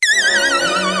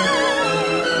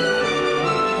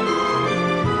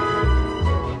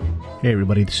Hey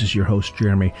everybody, this is your host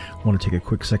Jeremy. I want to take a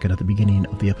quick second at the beginning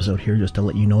of the episode here just to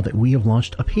let you know that we have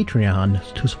launched a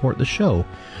Patreon to support the show.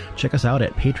 Check us out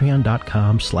at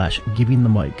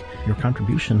patreon.com/givingthemic. Your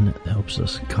contribution helps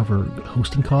us cover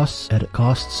hosting costs, edit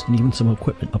costs, and even some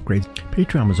equipment upgrades.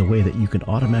 Patreon is a way that you can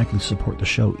automatically support the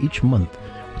show each month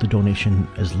with a donation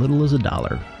as little as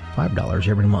 $1. $5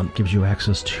 every month gives you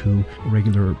access to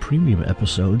regular premium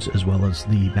episodes as well as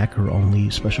the backer-only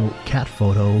special cat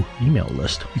photo email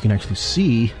list. You can actually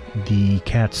see the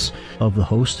cats of the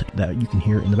host that you can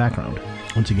hear in the background.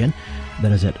 Once again,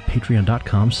 that is at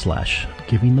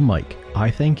patreon.com/givingthemic. I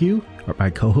thank you, or my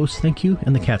co-hosts thank you,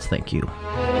 and the cats thank you.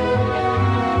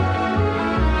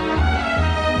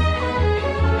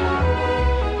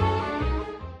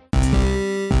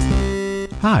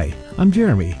 Hi, I'm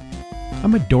Jeremy.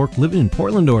 I'm a dork living in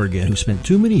Portland, Oregon, who spent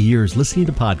too many years listening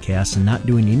to podcasts and not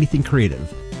doing anything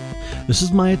creative. This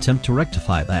is my attempt to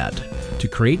rectify that, to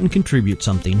create and contribute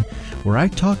something where I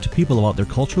talk to people about their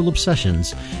cultural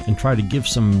obsessions and try to give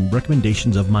some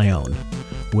recommendations of my own.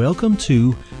 Welcome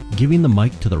to Giving the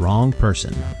Mic to the Wrong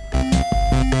Person.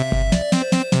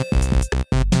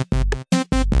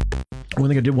 One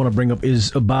thing I did want to bring up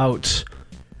is about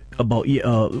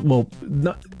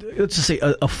let's just say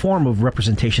a form of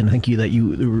representation. I think that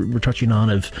you were touching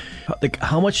on of like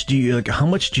how much do you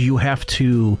have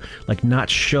to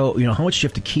not show, how much do you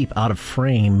have to keep out of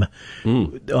frame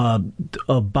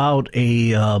about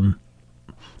a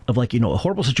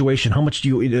horrible situation. How much do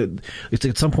you it's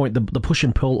at some point the push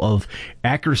and pull of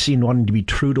accuracy and wanting to be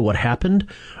true to what happened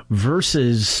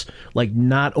versus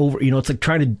not over, it's like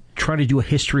trying to do a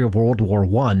history of World War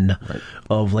I,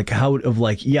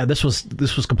 right. This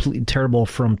was completely terrible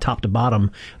from top to bottom.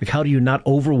 Like, how do you not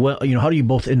overwhelm, how do you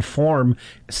both inform,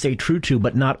 stay true to,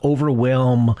 but not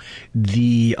overwhelm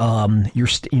the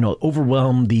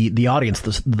overwhelm the audience,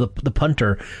 the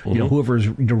punter, mm-hmm. Whoever's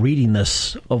reading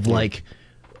this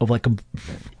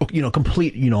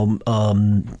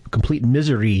complete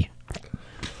misery.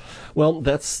 Well,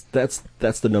 that's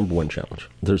the number one challenge.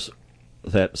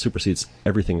 That supersedes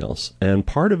everything else, and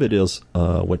part of it is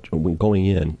when going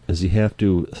in is you have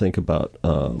to think about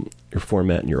your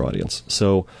format and your audience.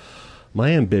 So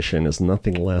my ambition is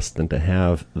nothing less than to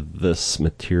have this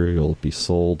material be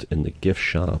sold in the gift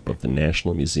shop of the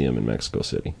National Museum in Mexico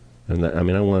City, and I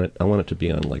want it to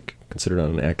be on considered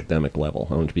on an academic level.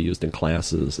 I want it to be used in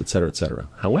classes, et cetera, et cetera.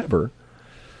 However,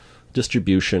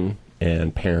 distribution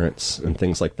and parents and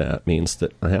things like that means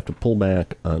that I have to pull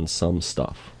back on some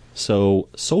stuff. So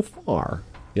far,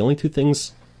 the only two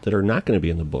things that are not going to be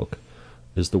in the book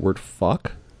is the word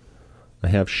fuck. I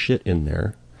have shit in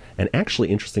there. And actually,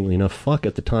 interestingly enough, fuck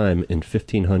at the time in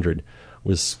 1500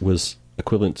 was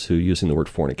equivalent to using the word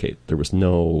fornicate. There was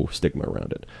no stigma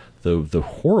around it. The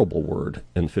horrible word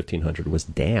in 1500 was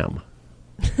damn.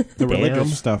 The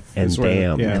religious stuff. And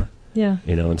damn. Yeah.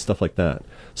 And stuff like that.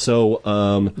 So,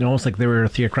 almost like they were a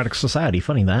theocratic society.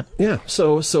 Funny that. Yeah.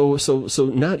 So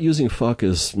not using fuck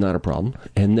is not a problem.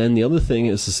 And then the other thing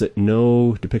is that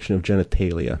no depiction of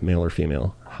genitalia, male or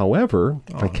female. However,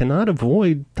 I cannot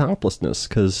avoid toplessness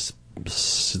because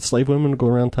slave women go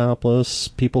around topless.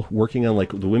 People working on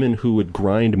the women who would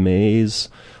grind maize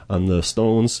on the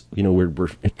stones,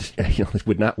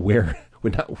 would not wear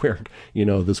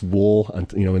this wool,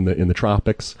 in the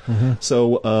tropics. Mm-hmm.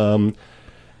 So,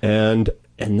 and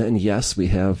then yes, we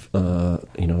have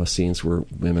scenes where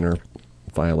women are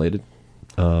violated.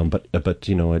 But I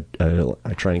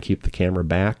try and keep the camera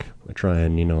back. I try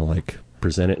and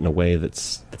present it in a way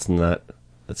that's not,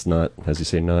 as you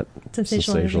say, not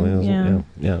sensational.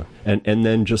 Yeah. And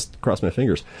then just cross my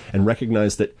fingers and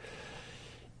recognize that.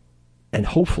 And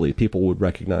hopefully people would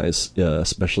recognize,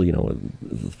 especially,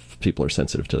 if people are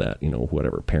sensitive to that,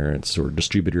 whatever, parents or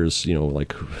distributors,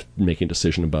 making a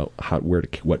decision about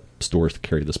what stores to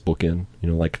carry this book in,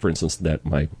 for instance, that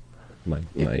my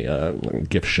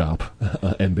gift shop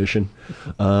ambition.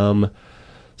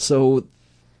 So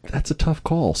that's a tough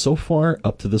call. So far,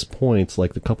 up to this point,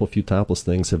 the few topless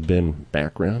things have been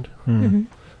background, mm-hmm.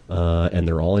 And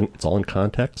it's all in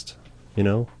context,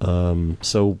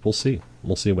 so we'll see.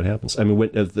 We'll see what happens. I mean,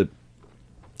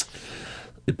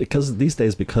 because these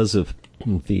days, because of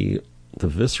the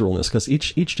visceralness, because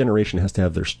each generation has to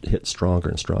have their hit stronger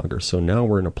and stronger. So now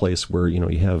we're in a place where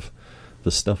you have the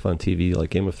stuff on TV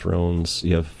like Game of Thrones.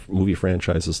 You have movie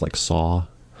franchises like Saw,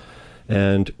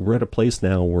 and we're at a place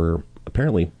now where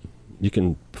apparently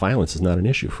violence is not an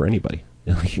issue for anybody.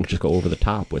 You can just go over the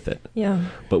top with it. Yeah.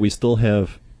 But we still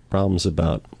have problems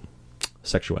about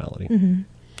sexuality. Mm-hmm.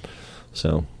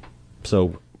 So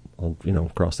I'll,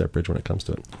 cross that bridge when it comes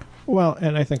to it. Well,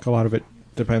 and I think a lot of it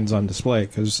depends on display,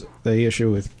 because the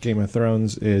issue with Game of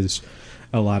Thrones is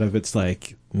a lot of it's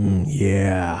like,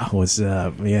 yeah, what's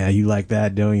up? Yeah, you like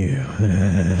that, don't you?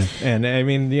 And I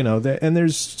mean, you know, and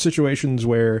there's situations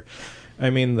where, I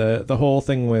mean, the whole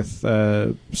thing with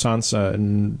Sansa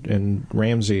and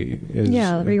Ramsay is...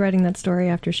 Yeah, rewriting that story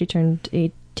after she turned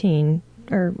 18,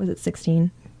 or was it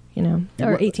 16? You know,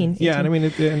 or 18. Yeah, and I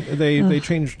mean, they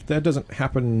changed. That doesn't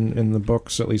happen in the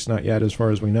books, at least not yet, as far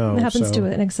as we know. It happens to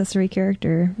an accessory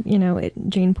character. You know,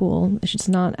 Jane Poole. She's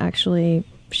not actually.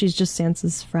 She's just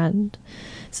Sansa's friend.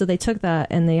 So they took that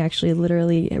and they actually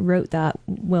literally wrote that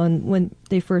when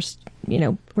they first, you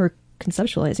know, were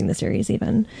conceptualizing the series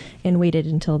even, and waited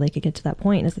until they could get to that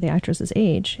point as the actress's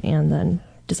age, and then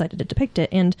decided to depict it.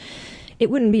 And it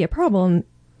wouldn't be a problem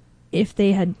if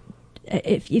they had.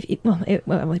 It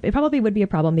probably would be a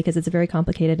problem because it's a very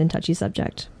complicated and touchy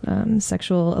subject.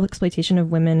 Sexual exploitation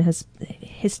of women has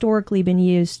historically been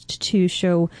used to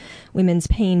show women's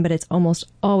pain, but it's almost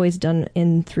always done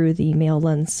through the male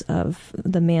lens of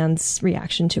the man's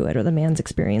reaction to it or the man's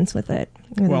experience with it.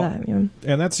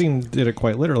 And that scene did it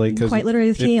quite literally. Quite literally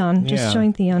with Theon,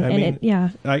 showing Theon.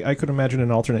 I could imagine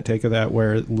an alternate take of that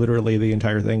where literally the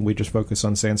entire thing, we just focus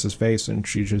on Sansa's face and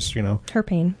she just, you know... her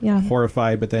pain,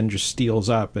 horrified, but then just steels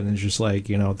up and is just like,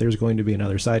 you know, there's going to be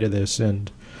another side of this, and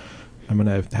I'm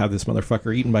going to have this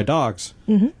motherfucker eaten by dogs.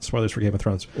 Mm-hmm. Spoilers for Game of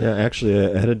Thrones. Yeah,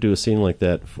 actually, I had to do a scene like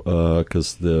that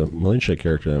because the Melinda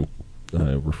character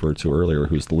I referred to earlier,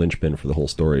 who's the linchpin for the whole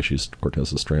story, she's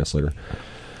Cortez's translator.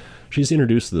 She's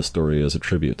introduced to the story as a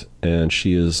tribute, and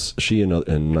she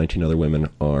and 19 other women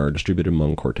are distributed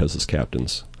among Cortez's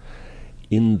captains.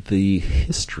 In the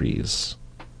histories,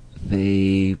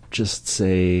 they just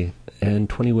say, and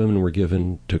 20 women were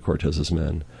given to Cortez's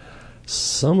men.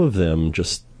 Some of them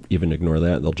just even ignore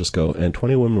that. They'll just go, and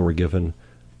 20 women were given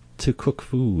to cook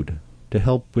food, to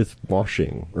help with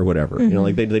washing or whatever. Mm-hmm. You know,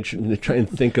 like they try and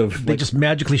think of they just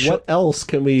magically what else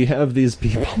can we have these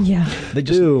people they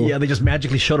just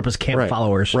magically showed up as camp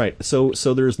followers. Right. So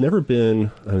there's never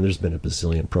been there's been a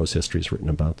bazillion prose histories written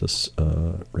about this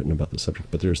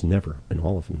subject, but there's never, in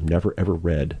all of them, never ever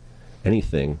read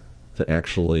anything that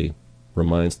actually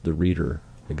reminds the reader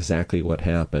exactly what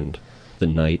happened the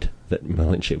night that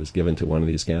Melinche was given to one of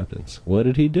these captains. What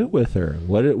did he do with her?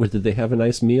 Did they have a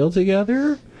nice meal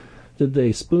together? Did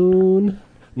they spoon?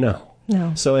 No.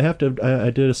 So I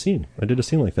did a scene. I did a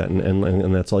scene like that,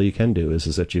 and that's all you can do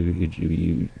is that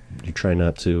you try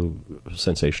not to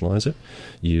sensationalize it.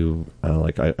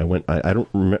 I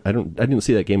didn't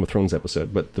see that Game of Thrones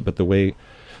episode, but the way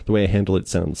I handle it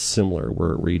sounds similar,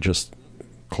 where you just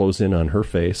close in on her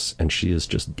face, and she is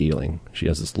just dealing. She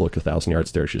has this look 1,000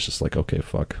 yards there. She's just like, okay,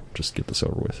 fuck, just get this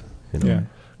over with. You know? Yeah.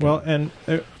 Well, and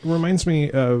it reminds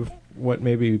me of what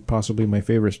may be possibly my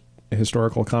favorite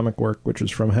historical comic work, which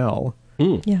is From Hell.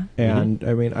 Yeah. And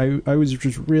I mean, I was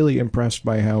just really impressed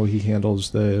by how he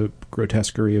handles the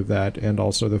grotesquerie of that, and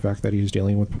also the fact that he's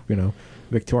dealing with, you know,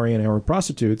 Victorian era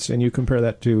prostitutes. And you compare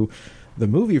that to the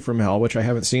movie From Hell, which I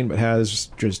haven't seen, but has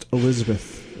just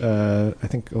Elizabeth, I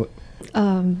think...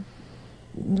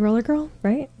 Roller Girl,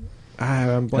 right?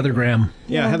 Heather Graham.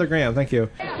 Yeah, Heather Graham, thank you.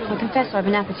 I confess I have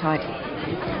an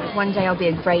appetite. One day I'll be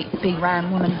a great big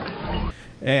round woman.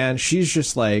 And she's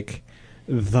just like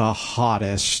the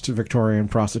hottest Victorian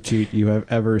prostitute you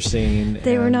have ever seen.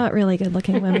 They were not really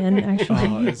good-looking women, actually.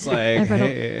 Oh, it's like,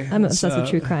 I'm obsessed with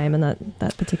true crime and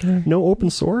that particular. No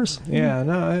open sores. Yeah,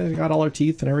 no, I got all her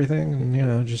teeth and everything, and you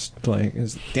know, just like,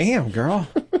 damn, girl.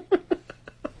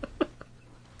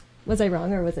 Was I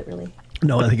wrong, or was it really?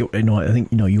 No, I think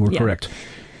you were correct.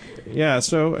 Yeah,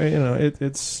 so you know,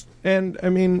 it's. And I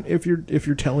mean, if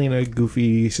you're telling a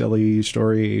goofy, silly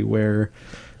story where,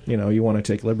 you know, you want to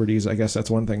take liberties, I guess that's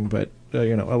one thing. But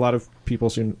you know, a lot of people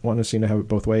seem to have it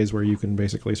both ways, where you can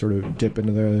basically sort of dip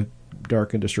into the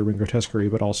dark and disturbing grotesquerie,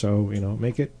 but also, you know,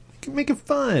 make it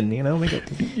fun. You know, make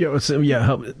it.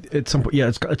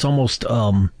 It's almost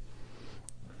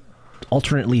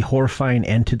alternately horrifying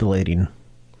and titillating.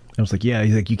 I was like,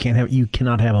 he's like, you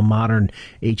cannot have a modern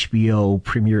HBO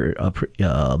premier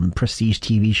prestige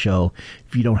TV show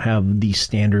if you don't have the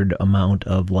standard amount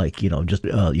of, like, you know, just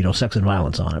sex and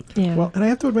violence on it. Yeah. Well, and I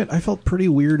have to admit, I felt pretty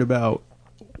weird about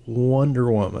Wonder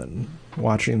Woman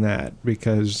watching that,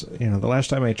 because, you know, the last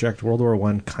time I checked, World War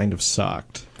I kind of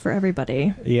sucked for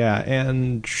everybody. Yeah,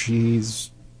 and she's,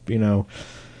 you know,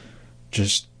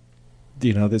 just,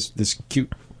 you know, this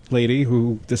cute lady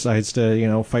who decides to, you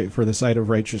know, fight for the side of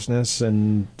righteousness,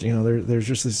 and, you know, there's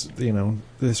just this, you know,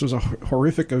 this was a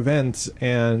horrific event,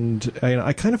 and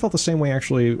I kind of felt the same way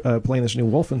actually playing this new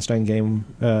Wolfenstein game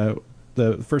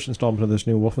the first installment of this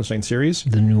new Wolfenstein series.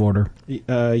 The New Order.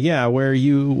 Yeah, where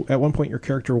you at one point your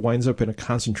character winds up in a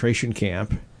concentration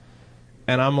camp,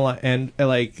 and I'm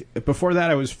like before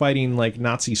that I was fighting like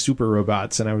Nazi super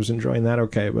robots and I was enjoying that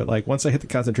okay, but like once I hit the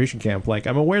concentration camp, like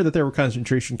I'm aware that there were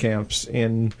concentration camps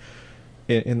in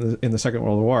the Second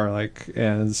World War, like,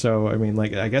 and so I mean,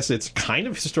 like, I guess it's kind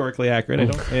of historically accurate.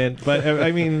 But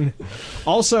I mean,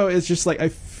 also it's just like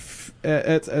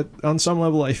on some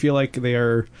level I feel like they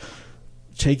are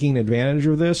taking advantage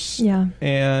of this. Yeah.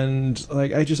 And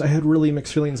like I had really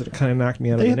mixed feelings that it kind of knocked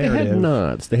me out of the narrative. They had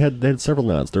nods. They had several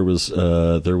nods. There was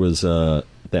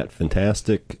that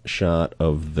fantastic shot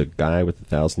of the guy with the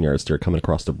 1,000-yard stare coming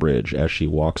across the bridge as she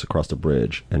walks across the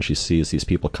bridge, and she sees these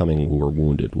people coming who are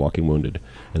walking wounded,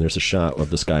 and there's a shot of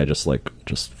this guy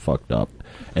just fucked up,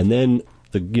 and then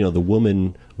the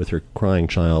woman with her crying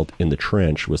child in the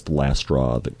trench was the last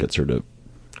straw that gets her to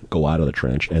go out of the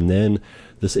trench, and then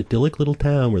this idyllic little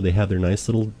town where they have their nice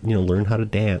little learn how to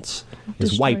dance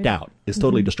is wiped out. It's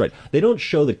totally destroyed. They don't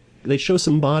show they show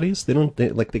some bodies.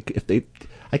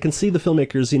 I can see the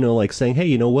filmmakers, like saying, "Hey,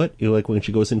 you know what? Like when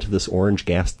she goes into this orange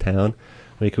gas town,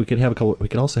 like we could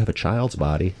also have a child's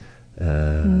body."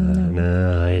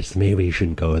 No, maybe we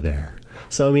shouldn't go there.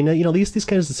 So I mean, these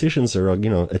kinds of decisions are,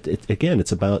 again,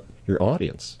 it's about your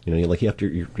audience. Like you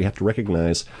have to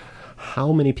recognize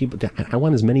how many people. I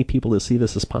want as many people to see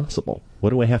this as possible. What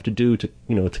do I have to do to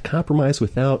compromise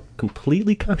without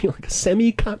completely like a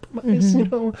semi-compromise?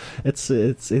 It's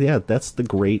that's the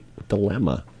great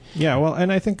dilemma. Yeah, well,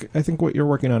 and I think what you're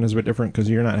working on is a bit different because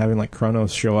you're not having like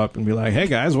Kronos show up and be like, "Hey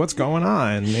guys, what's going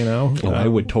on?" I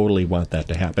would totally want that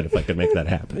to happen if I could make that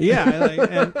happen.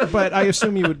 Yeah, but I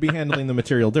assume you would be handling the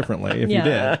material differently if you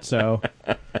did. So,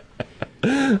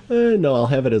 no, I'll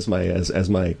have it as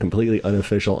my completely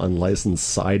unofficial,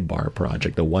 unlicensed sidebar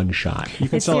project, a one shot. You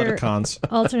can sell it at cons.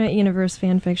 Alternate universe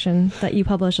fan fiction that you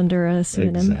publish under a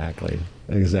pseudonym.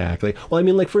 Exactly. Well, I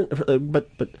mean, like but.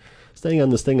 Staying on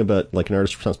this thing about like an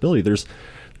artist's responsibility, there's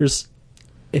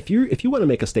if you want to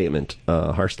make a statement,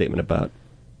 a harsh statement about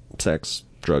sex,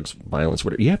 drugs, violence,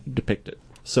 whatever, you have to depict it.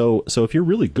 So if you're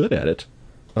really good at it,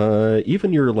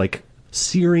 even your like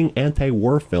searing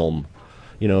anti-war film,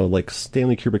 like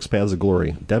Stanley Kubrick's Paths of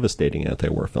Glory, devastating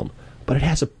anti-war film, but it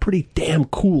has a pretty damn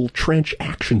cool trench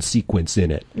action sequence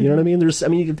in it. You know what I mean?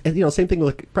 Same thing.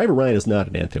 Like Private Ryan is not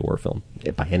an anti-war film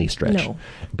by any stretch, no.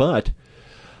 But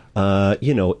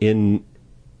in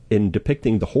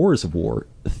depicting the horrors of war,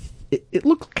 it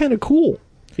looked kind of cool.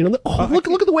 Look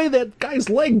at the way that guy's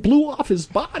leg blew off his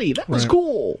body. That was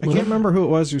cool. I can't remember who it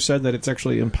was who said that it's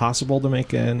actually impossible to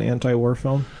make an anti-war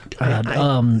film.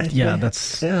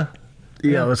 That's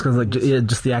because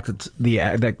just the act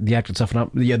itself.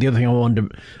 And the other thing I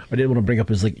did want to bring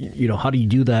up is how do you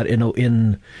do that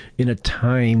in a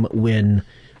time when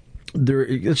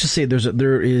let's just say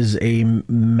there is a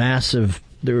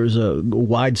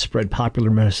widespread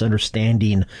popular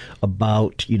misunderstanding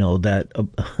about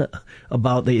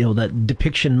that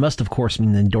depiction must of course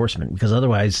mean endorsement, because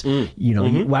otherwise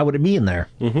why would it be in there?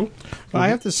 Well, I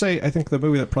have to say I think the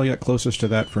movie that probably got closest to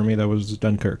that for me was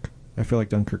Dunkirk. I feel like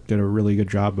Dunkirk did a really good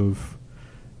job of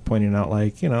pointing out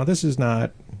this is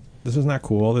not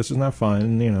cool, this is not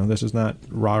fun, this is not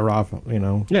rah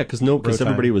because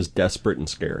everybody was desperate and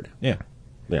scared. Yeah,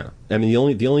 I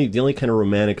mean the only kind of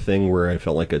romantic thing where I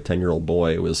felt like a 10-year-old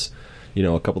boy was,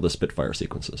 a couple of the Spitfire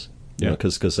sequences.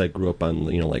 Because I grew up on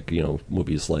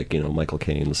movies like Michael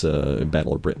Caine's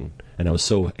Battle of Britain, and I was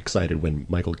so excited when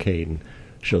Michael Caine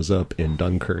shows up in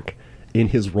Dunkirk in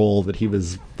his role that he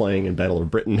was playing in Battle of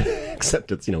Britain,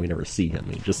 except it's we never see him,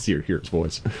 you just hear his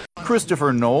voice.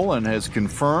 Christopher Nolan has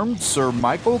confirmed Sir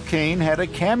Michael Caine had a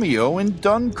cameo in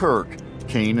Dunkirk.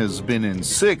 Caine has been in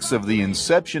 6 of the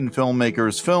Inception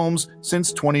filmmakers' films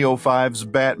since 2005's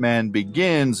Batman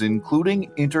Begins, including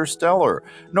Interstellar.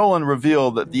 Nolan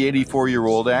revealed that the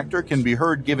 84-year-old actor can be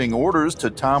heard giving orders to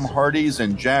Tom Hardy's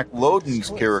and Jack Lowden's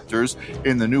characters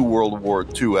in the new World War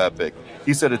II epic.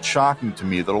 He said, "It's shocking to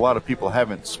me that a lot of people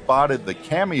haven't spotted the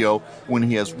cameo when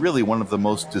he has really one of the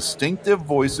most distinctive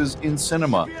voices in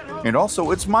cinema. And also,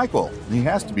 it's Michael. He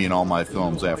has to be in all my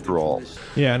films after all."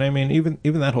 Yeah, and I mean, even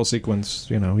that whole sequence,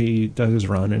 he does his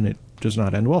run and it does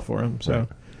not end well for him. So,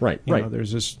 right.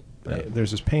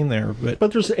 There's this pain there,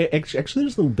 but there's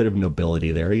actually a bit of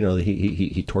nobility there.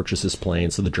 He torches his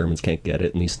plane so the Germans can't get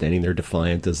it, and he's standing there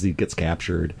defiant as he gets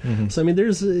captured. Mm-hmm. So I mean,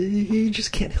 you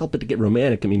just can't help it to get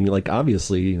romantic. I mean, like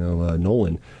obviously,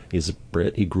 Nolan, he's a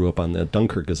Brit. He grew up on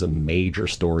Dunkirk is a major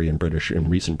story in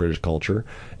recent British culture,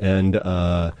 and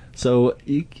so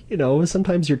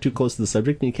sometimes you're too close to the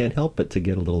subject and you can't help but to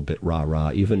get a little bit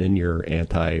rah-rah, even in your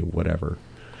anti-whatever.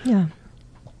 Yeah.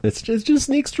 It just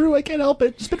sneaks through. I can't help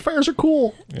it. Spitfires are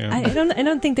cool. Yeah. I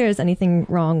don't think there's anything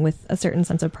wrong with a certain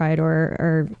sense of pride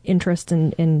or interest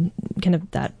in kind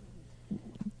of that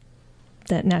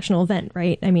national event,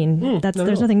 right? I mean,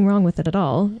 there's nothing wrong with it at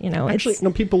all. You know, actually,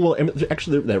 no. People will.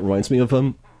 Actually, that reminds me of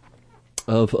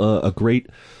a great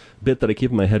bit that I keep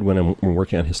in my head when I'm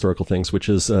working on historical things, which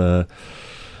is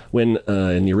when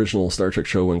in the original Star Trek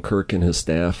show, when Kirk and his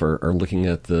staff are looking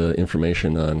at the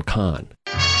information on Khan.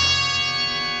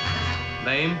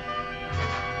 Name?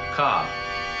 Khan,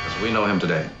 as we know him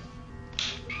today.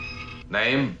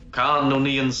 Name? Khan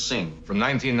Noonien Singh. From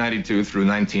 1992 through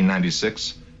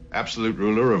 1996, absolute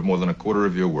ruler of more than a quarter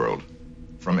of your world.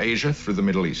 From Asia through the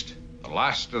Middle East. The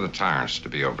last of the tyrants to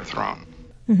be overthrown.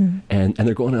 Mm-hmm. And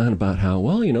they're going on about how,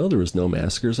 well, you know, there was no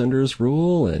massacres under his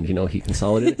rule, and, you know, he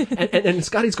consolidated. and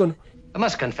Scotty's going, I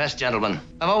must confess, gentlemen,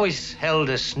 I've always held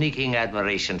a sneaking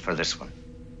admiration for this one.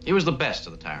 He was the best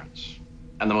of the tyrants,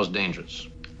 and the most dangerous.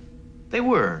 They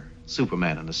were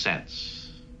Superman in a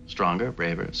sense. Stronger,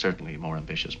 braver, certainly more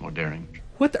ambitious, more daring.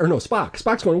 Spock.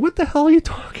 Spock's going, what the hell are you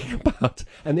talking about?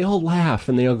 And they all laugh,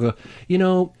 and they all go, you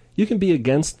know, you can be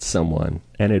against someone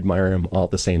and admire him all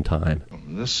at the same time.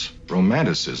 This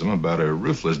romanticism about a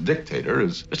ruthless dictator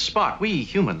is... It's Spock. We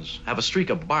humans have a streak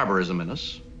of barbarism in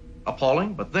us.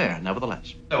 Appalling, but there,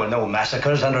 nevertheless. There were no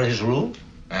massacres under his rule.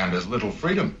 And as little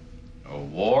freedom. No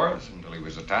wars until he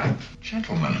was attacked.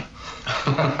 Gentlemen.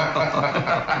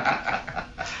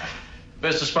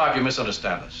 Mr. Spock, you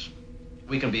misunderstand us.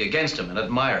 We can be against him and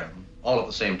admire him all at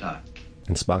the same time.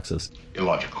 And Spock says,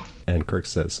 illogical. And Kirk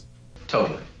says,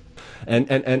 totally.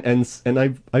 And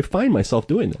I find myself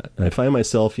doing that. I find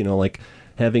myself, you know, like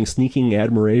having sneaking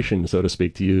admiration, so to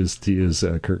speak, to use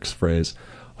Kirk's phrase,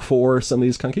 for some of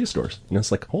these conquistadors. You know,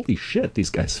 it's like, holy shit, these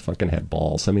guys fucking had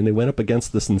balls. I mean, they went up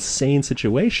against this insane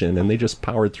situation and they just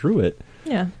powered through it.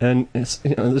 Yeah. And it's,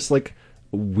 you know, this like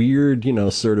weird, you know,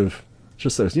 sort of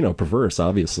just as, you know, perverse,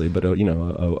 obviously, but you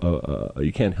know,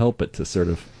 you can't help but to sort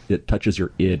of, it touches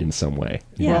your id in some way.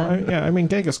 Yeah. Well, I mean,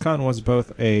 Genghis Khan was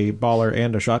both a baller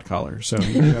and a shot caller, so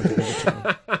you have to give it to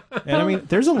him. And I mean,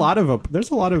 there's a lot of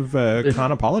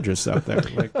Khan apologists out there.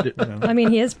 Like, you know. I mean,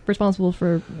 he is responsible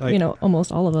for you know,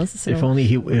 almost all of us. So. If only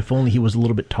he was a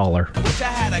little bit taller. Wish I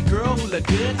had a girl who looked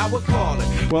good, I would call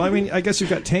her. Well, I mean, I guess you've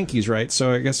got tankies, right?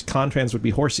 So I guess Khan fans would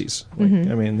be horsies. Like,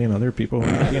 I mean, you know, there are people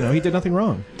who, you know, he did nothing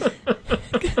wrong.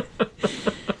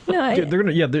 No, they're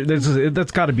gonna. Yeah,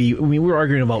 that's got to be. I mean, we're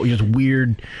arguing about just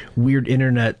weird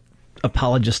internet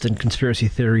apologists and conspiracy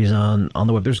theories on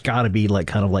the web. There's got to be like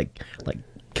kind of like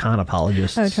Khan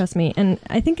apologists. Oh, trust me. And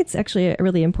I think it's actually a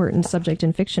really important subject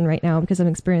in fiction right now because I'm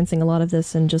experiencing a lot of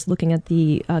this and just looking at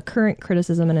the current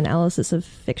criticism and analysis of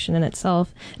fiction in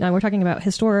itself. Now, we're talking about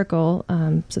historical,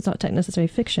 so it's not necessarily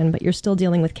fiction, but you're still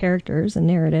dealing with characters and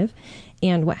narrative.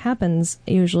 And what happens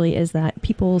usually is that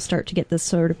people start to get this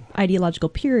sort of ideological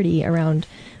purity around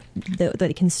that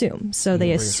they consume. So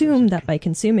they assume that by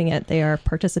consuming it, they are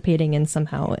participating in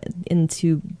somehow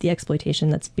into the exploitation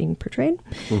that's being portrayed,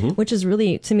 which is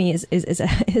really, to me,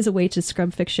 is a way to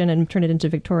scrub fiction and turn it into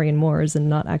Victorian Moors and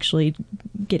not actually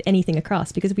get anything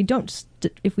across. Because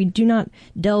if we do not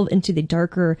delve into the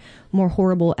darker, more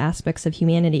horrible aspects of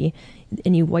humanity,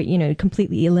 and you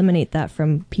completely eliminate that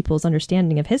from people's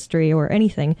understanding of history or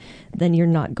anything, then you're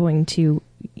not going to.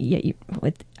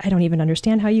 I don't even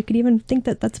understand how you could even think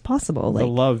that that's possible. The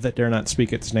love that dare not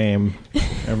speak its name.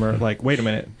 And we're like, wait a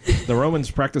minute, the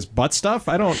Romans practice butt stuff?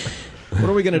 What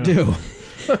are we going to do?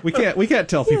 We can't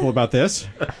tell people about this.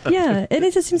 Yeah,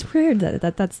 it just seems weird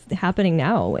that that's happening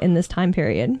now in this time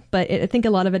period. But I think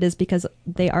a lot of it is because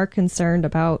they are concerned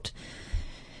about,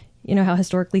 you know, how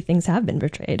historically things have been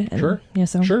portrayed. And, sure. Yeah,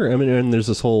 so. Sure. I mean, and there's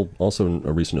this whole, also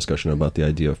a recent discussion about the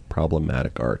idea of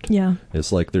problematic art. Yeah.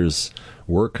 It's like there's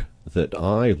work that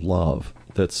I love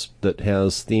that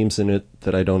has themes in it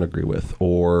that I don't agree with,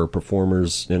 or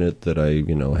performers in it that I,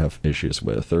 have issues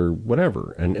with, or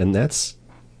whatever. And that's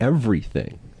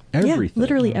everything. Everything. Yeah,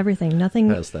 literally everything. Nothing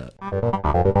has that.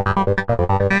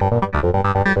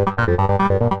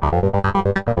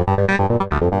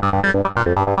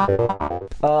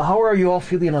 How are you all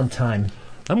feeling on time?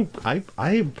 I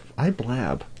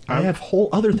blab. I have whole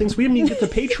other things. We didn't even get to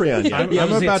Patreon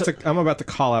yet. I'm about to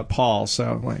call out Paul.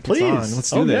 So please, it's on. Let's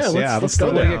do this. Let's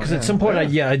go there. Because at some point,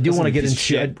 I do want to get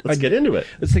into. Let's get into it.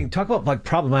 Let's talk about like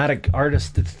problematic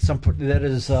artists. At some point, that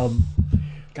is.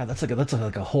 God, that's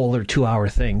like a whole other 2-hour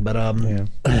thing. But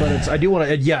but I do want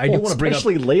to. Yeah, I do want to bring up,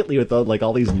 especially lately with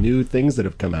all these new things that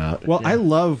have come out. Well, I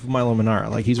love Milo Manara.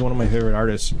 Like, he's one of my favorite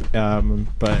artists.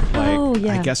 But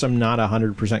I guess I'm not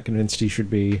 100% convinced he should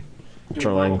be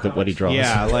drawing what he draws.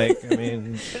 Yeah,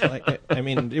 I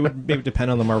mean, it would maybe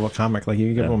depend on the Marvel comic. Like, you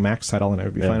could give him a Max title, and I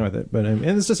would be fine with it. But and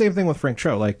it's the same thing with Frank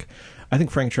Cho. Like, I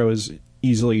think Frank Cho is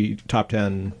easily top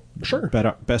 10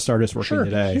 best artist working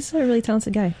today. He's a really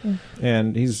talented guy. Yeah.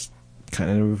 And he's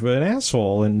kind of an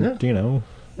asshole, and you know.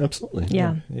 Absolutely.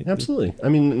 Yeah. Absolutely. I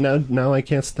mean, now I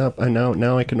can't stop.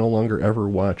 Now I can no longer ever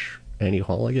watch Annie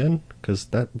Hall again, because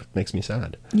that makes me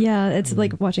sad. Yeah, it's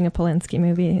like watching a Polanski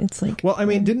movie. It's like... Well, I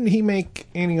mean, didn't he make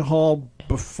Annie Hall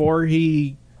before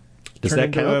he... Does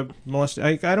that count?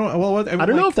 I don't. Well, I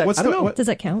don't know if that. I don't know. Does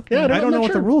that count? Yeah, I don't know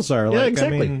what the rules are. Yeah,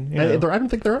 exactly. I mean, I don't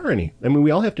think there are any. I mean, we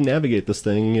all have to navigate this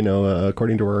thing,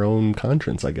 according to our own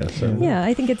conscience, I guess. So. Yeah,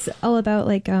 I think it's all about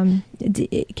like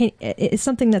it's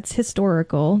something that's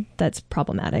historical that's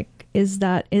problematic. Is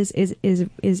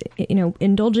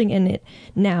indulging in it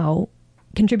now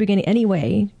contributing in any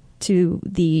way to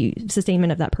the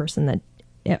sustainment of that person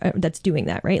that's doing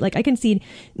that, right? Like, I can see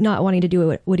not wanting to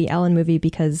do a Woody Allen movie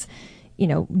because,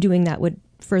 doing that would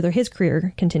further his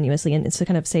career continuously, and it's to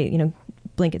kind of say,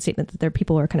 blanket statement that there are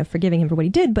people who are kind of forgiving him for what he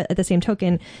did, but at the same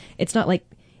token, it's not like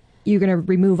you're going to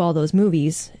remove all those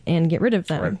movies and get rid of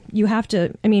them. Right. You have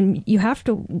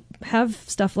to have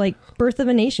stuff like Birth of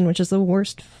a Nation, which is the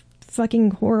worst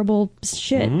fucking horrible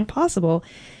shit possible,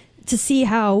 to see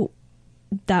how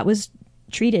that was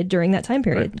treated during that time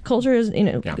period. Right. Culture is,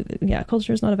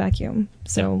 culture is not a vacuum.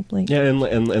 So, and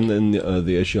then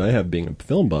the issue I have being a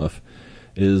film buff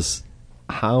is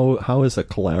how is a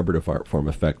collaborative art form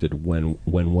affected when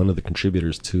one of the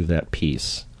contributors to that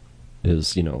piece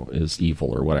is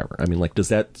evil or whatever. I mean, like, does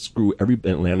that screw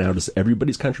now does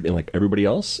everybody's contributing, like everybody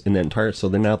else in that entire, so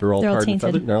then now they're all tarred and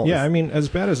feathered? Yeah, I mean, as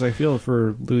bad as I feel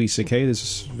for Louis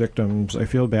C.K.'s victims, I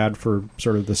feel bad for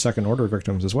sort of the second order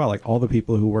victims as well. Like, all the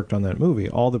people who worked on that movie,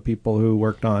 all the people who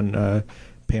worked on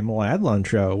Pamela Adlon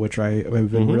show, which I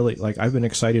have been really, like, I've been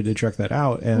excited to check that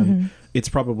out, and it's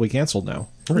probably canceled now.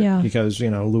 Right. Yeah. Because,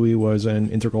 Louis was an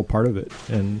integral part of it,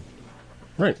 and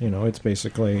right. It's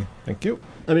basically, thank you.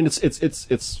 I mean,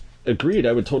 it's agreed.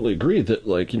 I would totally agree that,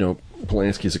 like,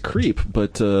 Polanski's a creep,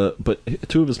 but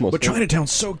two of his most... But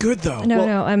Chinatown's so good, though.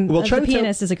 The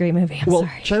Pianist is a great movie. I'm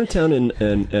sorry. Chinatown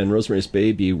and Rosemary's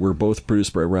Baby were both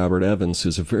produced by Robert Evans,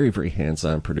 who's a very, very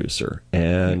hands-on producer,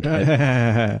 and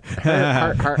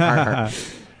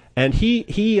and you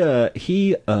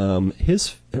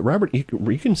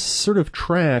can sort of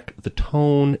track the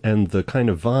tone and the kind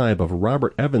of vibe of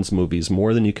Robert Evans movies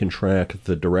more than you can track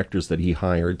the directors that he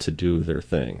hired to do their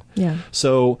thing. Yeah.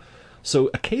 So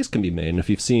a case can be made, and if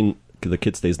you've seen The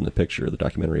Kid Stays in the Picture, the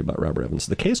documentary about Robert Evans,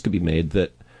 the case could be made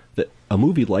that a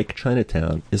movie like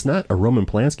Chinatown is not a Roman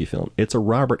Polanski film. It's a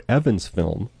Robert Evans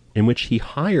film in which he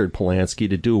hired Polanski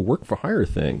to do a work-for-hire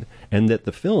thing, and that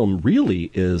the film really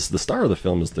is, the star of the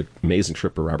film is the amazing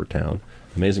trip to Robert Town,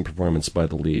 amazing performance by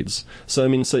the leads. So, I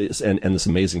mean, and this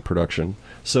amazing production.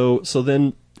 So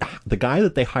then the guy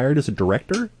that they hired as a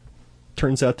director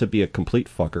turns out to be a complete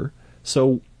fucker.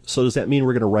 So does that mean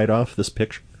we're going to write off this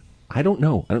picture? I don't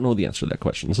know. I don't know the answer to that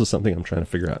question. This is something I'm trying to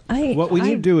figure out. What we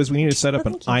need to do is we need to set up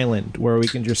an island where we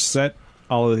can just set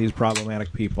all of these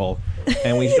problematic people,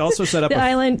 and we should also set up the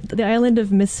island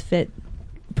of misfit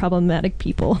problematic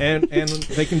people, and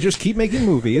they can just keep making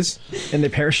movies, and they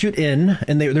parachute in,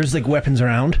 and there's like weapons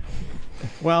around.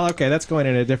 Well, okay, that's going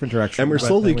in a different direction, and we're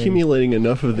slowly accumulating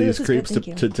enough of these creeps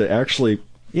to actually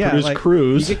produce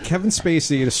crews. You get Kevin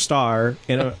Spacey to star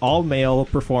in an all-male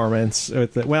performance.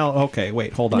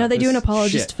 Wait, hold on. No, they do an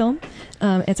apologist film.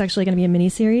 It's actually going to be a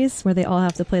miniseries where they all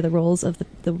have to play the roles of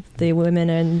the women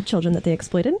and children that they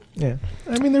exploited. Yeah,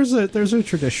 I mean, there's a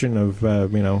tradition of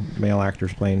male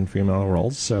actors playing female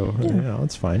roles, so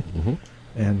it's fine. Mm-hmm.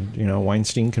 And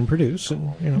Weinstein can produce,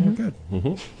 and we're good.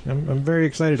 Mm-hmm. I'm very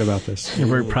excited about this. A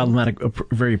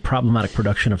very problematic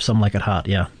production of Some Like It Hot.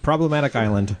 Yeah, Problematic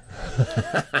Island.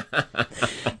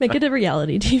 Make it a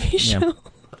reality TV show.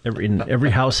 Yeah.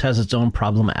 Every house has its own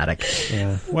problematic.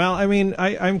 Yeah. Well, I mean,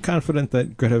 I'm confident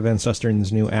that Greta Van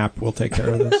Susten's new app will take care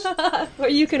of this. Where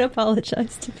you can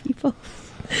apologize to people.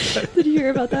 Did you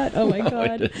hear about that? Oh my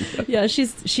god! Yeah,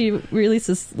 she released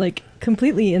this like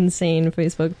completely insane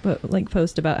Facebook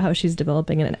post about how she's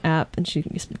developing an app, and she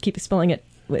keeps spelling it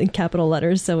in capital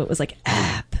letters, so it was like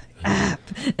app,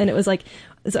 and it was like,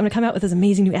 so I'm gonna come out with this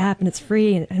amazing new app, and it's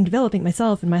free, and I'm developing it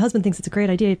myself, and my husband thinks it's a great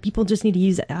idea. People just need to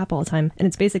use the app all the time, and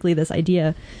it's basically this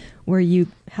idea where you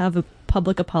have a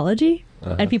public apology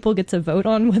and people get to vote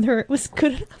on whether it was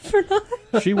good enough or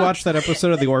not. She watched that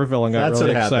episode of The Orville and got That's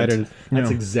really what happened. excited. That's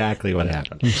exactly what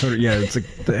happened. Sort of, yeah, it's like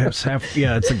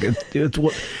it's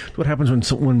what happens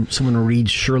when someone reads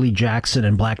Shirley Jackson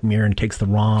and Black Mirror and takes the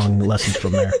wrong lessons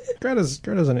from there. Greta's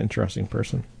an interesting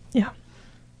person. Yeah.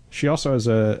 She also has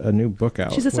a new book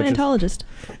out. She's a Scientologist.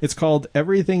 It's called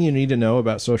Everything You Need to Know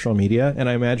About Social Media, and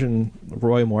I imagine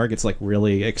Roy Moore gets like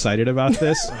really excited about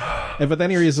this. But then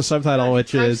he reads the subtitle,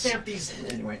 which is...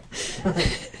 Anyway.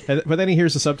 But then he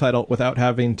hears the subtitle without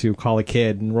having to call a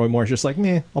kid, and Roy Moore's just like,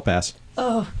 meh, I'll pass.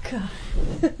 Oh, God.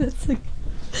 That's like...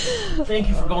 Thank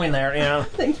you for going there, yeah.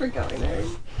 Thanks for going there.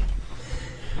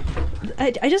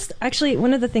 I just actually,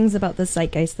 one of the things about the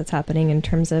zeitgeist that's happening in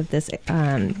terms of this,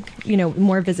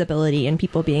 more visibility and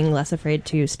people being less afraid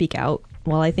to speak out.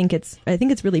 While I think it's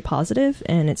really positive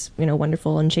and it's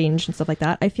wonderful and change and stuff like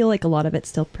that, I feel like a lot of it's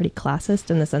still pretty classist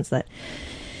in the sense that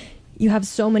you have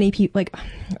so many people. Like,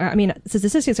 I mean, the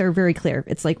statistics are very clear.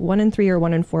 It's like 1 in 3 or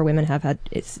 1 in 4 women have had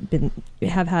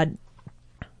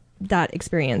that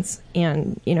experience,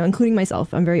 and including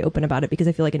myself. I'm very open about it because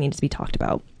I feel like it needs to be talked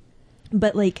about.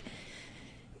 But like,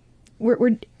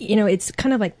 we're it's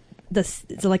kind of like this.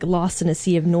 It's like lost in a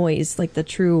sea of noise, like the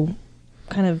true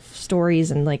kind of stories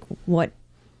and like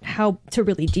how to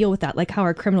really deal with that. Like how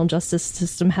our criminal justice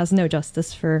system has no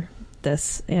justice for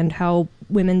this, and how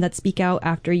women that speak out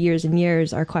after years and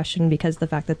years are questioned because of the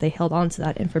fact that they held on to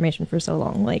that information for so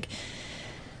long. Like,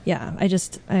 yeah,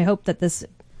 I hope that this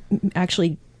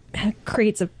actually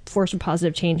creates a force of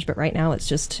positive change. But right now,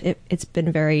 it's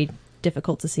been very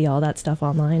difficult to see all that stuff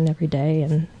online every day.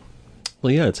 And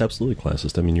well, yeah, it's absolutely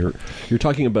classist. I mean, you're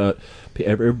talking about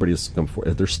everybody's come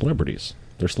forward. They're celebrities.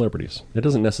 They're celebrities. It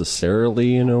doesn't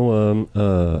necessarily,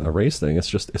 a race thing. It's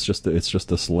just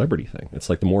a celebrity thing. It's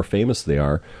like the more famous they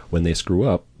are when they screw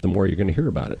up, the more you're going to hear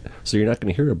about it. So you're not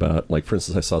going to hear about, like, for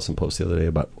instance, I saw some posts the other day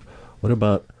about what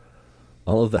about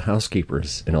all of the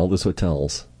housekeepers in all these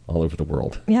hotels all over the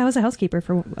world. Yeah, I was a housekeeper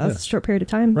for a short period of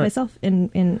time myself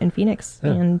in Phoenix,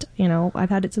 and I've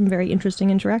had some very interesting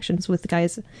interactions with the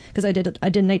guys because I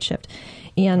did night shift,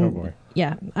 and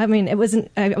yeah, I mean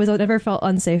I never felt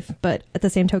unsafe, but at the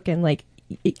same token, like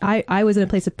I was in a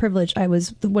place of privilege. I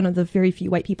was one of the very few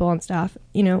white people on staff.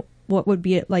 What would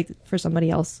be it like for somebody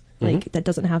else like that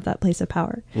doesn't have that place of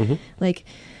power? Like,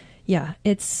 yeah,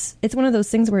 it's one of those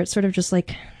things where it's sort of just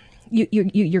like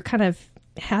you're kind of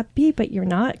happy, but you're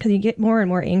not, because you get more and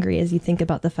more angry as you think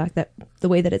about the fact that the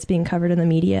way that it's being covered in the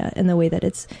media and the way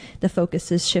that the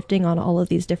focus is shifting on all of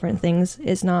these different things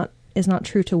is not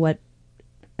true to what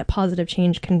a positive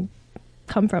change can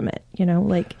come from it.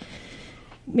 Like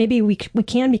maybe we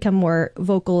can become more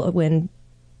vocal when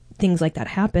things like that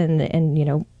happen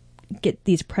and get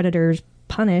these predators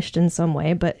punished in some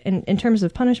way. But in terms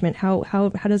of punishment, how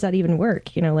does that even work?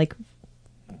 Like,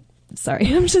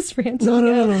 sorry, I'm just ranting.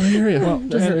 No, I hear you. I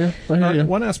hear you.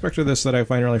 One aspect of this that I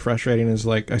find really frustrating is,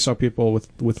 like, I saw people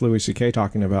with Louis C.K.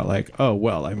 talking about, like, oh,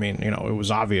 well, I mean, it was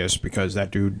obvious because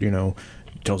that dude,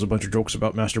 tells a bunch of jokes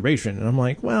about masturbation. And I'm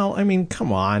like, well, I mean,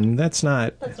 come on. That's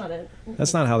not it.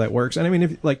 That's not how that works. And I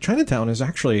mean, Chinatown is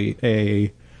actually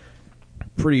a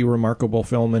pretty remarkable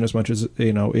film in as much as,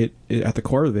 it at the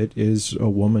core of it is a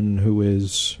woman who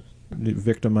is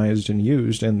victimized and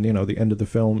used. And, the end of the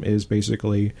film is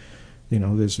basically...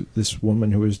 this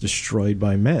woman who is destroyed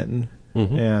by men,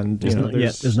 and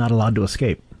is not allowed to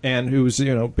escape, and who's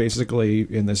basically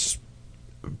in this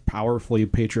powerfully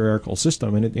patriarchal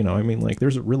system. And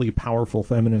there's a really powerful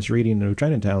feminist reading of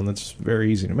Chinatown that's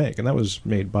very easy to make, and that was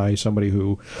made by somebody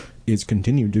who is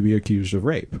continued to be accused of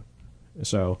rape.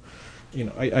 So,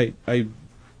 I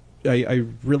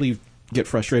really get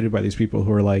frustrated by these people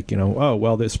who are like, oh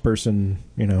well, this person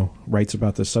writes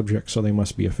about this subject, so they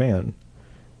must be a fan.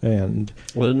 And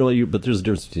but there's a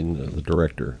difference between the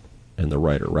director and the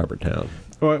writer, Robert Towne.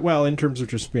 Well, in terms of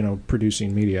just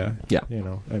producing media, yeah,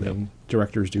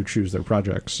 directors do choose their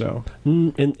projects. So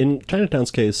in Chinatown's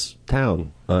case,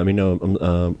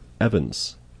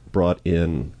 Evans brought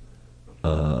in.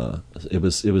 It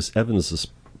was Evans's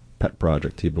pet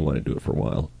project. He'd been wanting to do it for a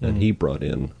while, and he brought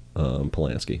in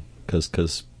Polanski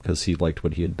because he liked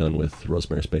what he had done with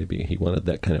Rosemary's Baby. He wanted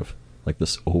that kind of, like,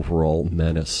 this overall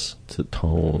menace to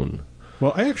tone.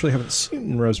 Well, I actually haven't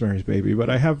seen Rosemary's Baby, but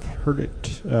I have heard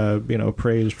it,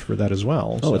 praised for that as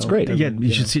well. Oh, it's great.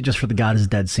 You should see it just for the God is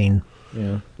Dead scene.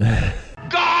 Yeah.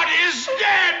 God is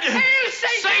dead!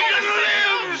 Satan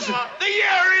lives! The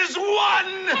year is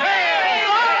one!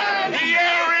 The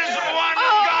year is one!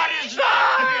 God is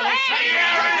dead! The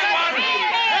year is one!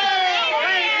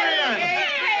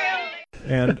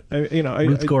 And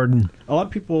Ruth Gordon. A lot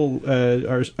of people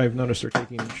I've noticed are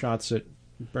taking shots at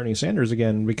Bernie Sanders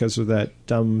again because of that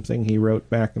dumb thing he wrote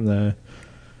back in the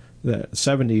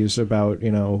 70s about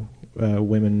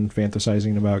women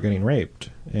fantasizing about getting raped.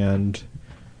 And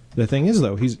the thing is,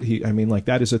 though,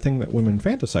 that is a thing that women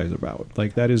fantasize about.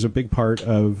 Like, that is a big part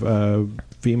of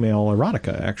female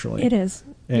erotica, actually. It is.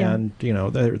 And,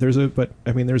 there's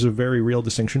a very real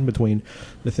distinction between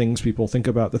the things people think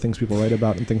about, the things people write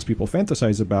about, and things people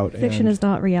fantasize about. Fiction is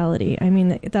not reality. I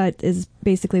mean, that is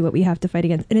basically what we have to fight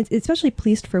against. And it's especially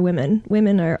policed for women.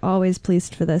 Women are always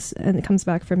policed for this. And it comes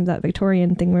back from that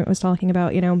Victorian thing where I was talking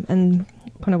about, and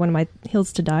kind of one of my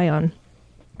hills to die on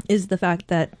is the fact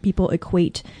that people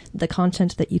equate the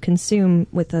content that you consume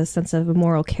with a sense of a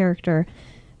moral character.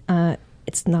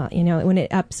 It's not, when it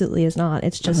absolutely is not.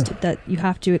 It's just that you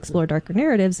have to explore darker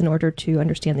narratives in order to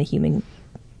understand the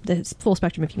full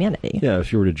spectrum of humanity. Yeah,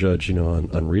 if you were to judge,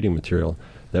 on reading material,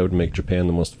 that would make Japan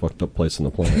the most fucked up place on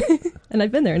the planet. And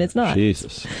I've been there, and it's not.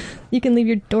 Jesus. You can leave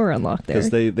your door unlocked there.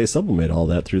 Because they sublimate all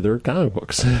that through their comic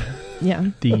books.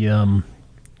 Yeah.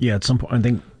 At some point, I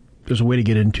think there's a way to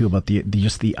get into about the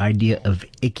idea of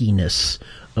ickiness,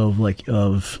 of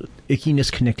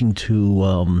ickiness connecting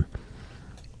to...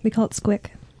 we call it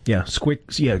squick. Yeah,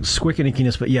 squick and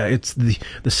ickiness, but yeah, it's the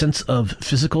sense of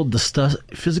physical disgust,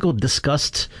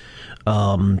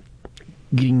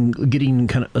 getting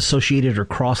kind of associated or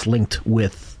cross-linked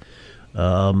with,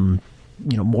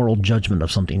 moral judgment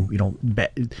of something.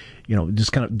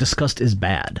 Just kind of disgust is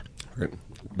bad. Right.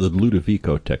 The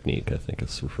Ludovico technique, I think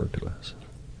it's referred to as.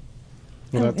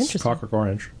 Well, that's Clockwork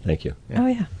Orange. Thank you. Yeah. Oh,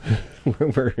 yeah.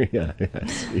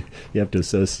 You have to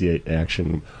associate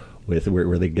action with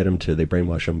where they get him to, they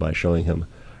brainwash him by showing him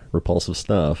repulsive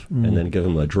stuff and then give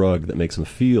him a drug that makes him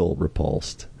feel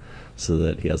repulsed so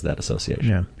that he has that association.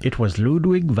 Yeah. It was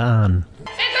Ludwig van.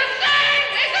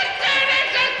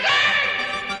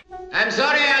 I'm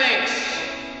sorry, Alex.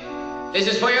 This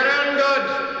is for your own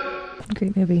good.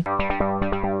 Great movie.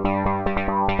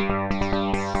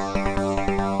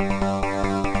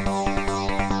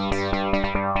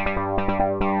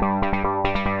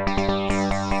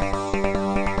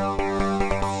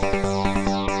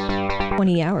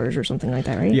 20 hours or something like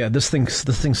that, right? Yeah, this thing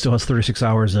still has 36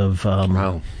 hours of.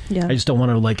 Wow. Yeah. I just don't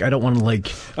want to I don't want to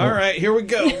All right, here we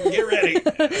go. Get ready.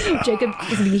 Jacob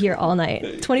is going to be here all night.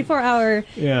 24-hour.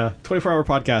 Yeah, 24-hour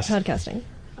podcast. Podcasting.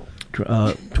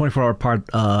 24-hour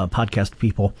podcast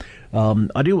people.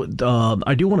 I do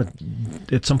want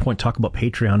to at some point talk about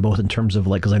Patreon, both in terms of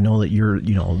because I know that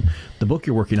the book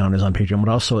you're working on is on Patreon,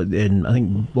 but also, and I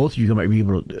think both of you might be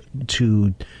able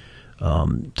to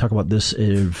talk about this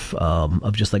of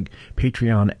just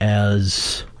Patreon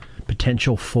as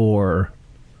potential for.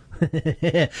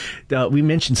 We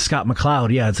mentioned Scott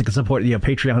McCloud. Yeah, it's at some point. Yeah,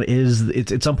 Patreon is.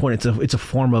 It's at some point. It's a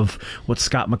form of what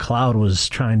Scott McCloud was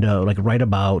trying to write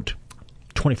about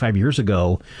 25 years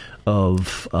ago.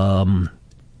 Of setting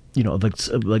up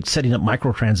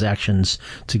microtransactions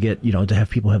to get to have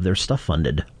people have their stuff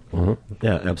funded. Mm-hmm.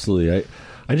 Yeah, absolutely.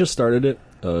 I just started it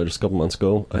just a couple months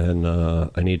ago, and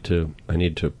I need to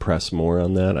press more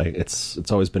on that.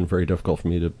 It's always been very difficult for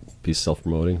me to be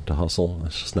self-promoting, to hustle.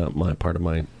 It's just not my part of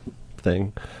my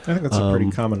thing. I think that's a pretty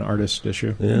common artist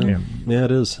issue. Yeah,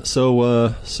 it is.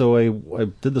 So I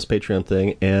did this Patreon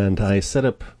thing, and I set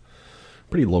up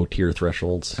pretty low tier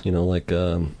thresholds. I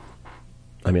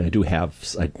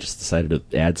just decided to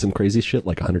add some crazy shit,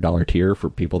 like $100 tier for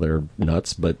people that are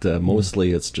nuts, but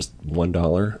mostly it's just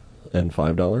 $1 and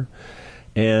 $5.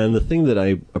 And the thing that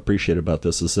I appreciate about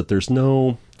this is that there's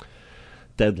no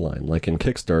deadline. Like in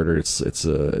Kickstarter,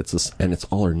 it's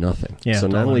all or nothing. Yeah, so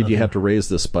not only do you have to raise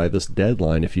this by this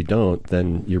deadline, if you don't,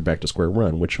 then you're back to square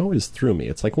one, which always threw me.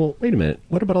 It's like, well, wait a minute,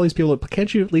 what about all these people?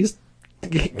 Can't you at least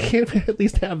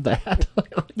have that?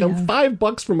 I'm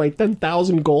 $5 for my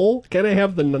 10,000 goal. Can I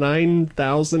have the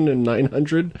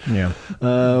 9,900? Yeah.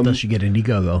 Unless you get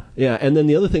Indiegogo. Yeah, and then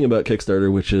the other thing about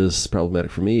Kickstarter, which is problematic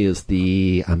for me, is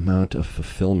the amount of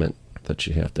fulfillment that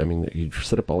you have to. I mean, you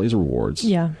set up all these rewards.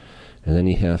 Yeah. And then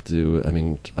you have to. I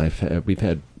mean, we've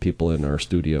had people in our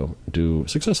studio do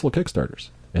successful Kickstarters.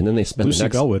 And then they spend Lucy the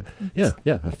next... Gullwood. Yeah,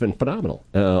 it's been phenomenal.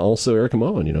 Also, Erica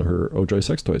Moen, her Oh Joy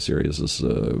Sex Toy series is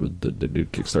the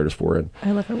Kickstarters for it.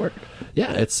 I love her work.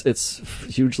 Yeah, it's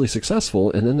hugely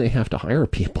successful, and then they have to hire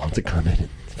people to come in and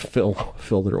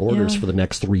fill their orders for the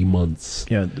next 3 months.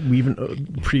 Yeah, we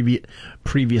even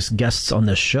previous guests on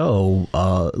this show,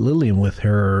 Lillian with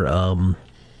her,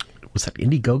 was that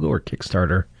Indiegogo or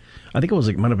Kickstarter? I think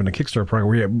it might have been a Kickstarter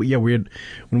program. We had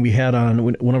when we had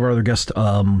on one of our other guests.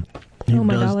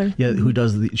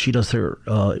 She does her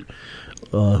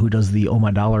who does the Oh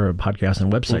My Dollar podcast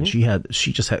and website,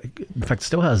 she just had, in fact,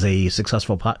 still has a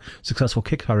successful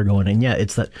Kickstarter going. And yeah,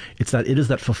 it is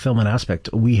that fulfillment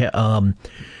aspect. My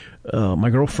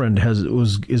girlfriend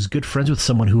is good friends with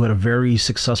someone who had a very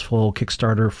successful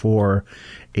Kickstarter for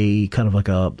a kind of like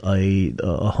a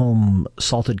home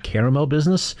salted caramel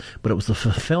business, but it was the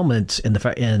fulfillment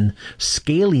and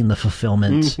scaling the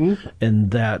fulfillment,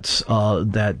 and that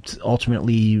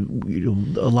ultimately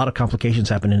a lot of complications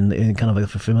happen in kind of like the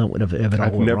fulfillment of it all.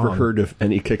 I've never wrong. heard of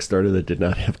any Kickstarter that did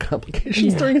not have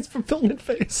complications during its fulfillment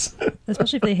phase.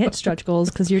 Especially if they hit stretch goals,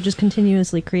 because you're just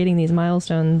continuously creating these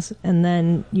milestones, and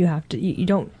then you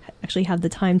don't actually have the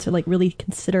time to like really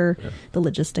consider the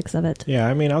logistics of it. Yeah,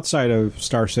 I mean, outside of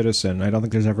Star Citizen, I don't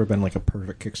think there's ever been like a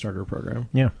perfect Kickstarter program.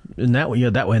 Yeah, and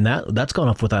that's gone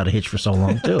off without a hitch for so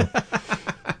long too.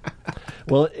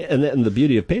 Well, and the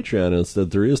beauty of Patreon is that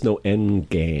there is no end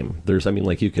game.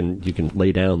 You can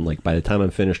lay down, like, by the time I'm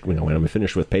finished, when I'm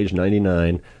finished with page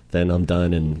 99, then I'm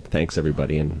done, and thanks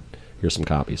everybody, and here's some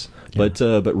copies. Yeah.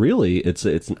 But really, it's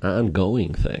an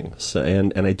ongoing thing. So,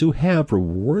 and I do have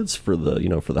rewards for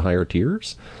the higher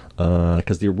tiers,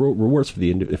 because the rewards for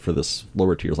the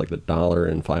lower tiers, like the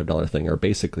 $1 and $5 thing, are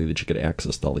basically that you get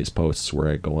access to all these posts where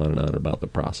I go on and on about the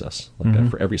process. Like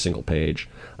for every single page,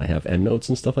 I have endnotes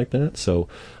and stuff like that. So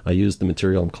I use the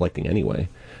material I'm collecting anyway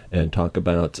and talk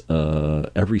about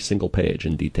every single page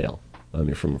in detail. I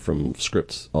mean, from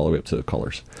scripts all the way up to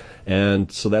colors.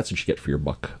 And so that's what you get for your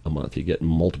 $1 a month. You get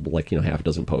multiple, half a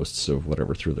dozen posts of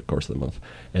whatever through the course of the month.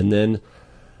 And then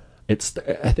it's,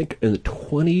 I think, in the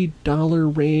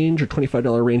 $20 range or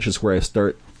 $25 range is where I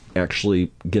start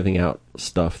actually giving out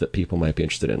stuff that people might be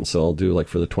interested in. So I'll do,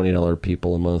 for the $20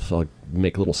 people a month, I'll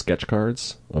make little sketch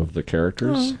cards of the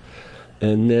characters.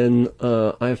 And then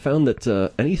I've found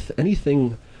that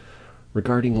anything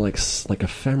regarding like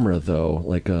ephemera, though,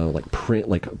 like print,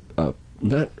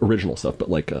 not original stuff, but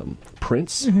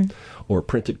prints or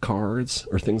printed cards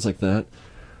or things like that,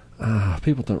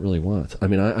 people don't really want. I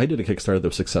mean, I did a Kickstarter that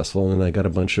was successful, and I got a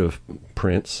bunch of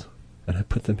prints, and I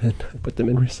put them in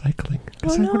recycling.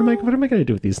 What am I going to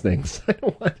do with these things? I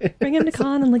don't want it. Bring them to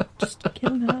con and just get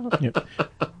them out. Yep.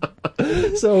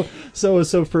 So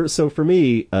for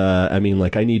me, I mean,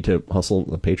 I need to hustle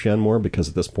the Patreon more, because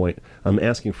at this point I'm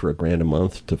asking for $1,000 a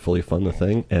month to fully fund the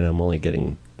thing, and I'm only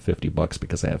getting $50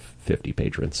 because I have 50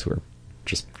 patrons who are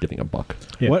just giving $1.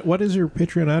 Yeah. What is your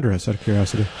Patreon address, out of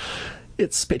curiosity?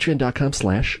 It's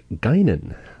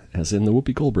patreon.com/Guinan, as in the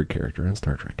Whoopi Goldberg character on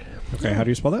Star Trek. Okay, how do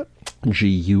you spell that?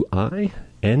 Guinan.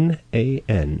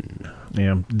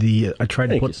 Yeah, I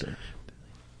tried to put. Sir.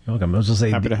 You're welcome. I was just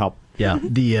saying. Happy to help. Yeah,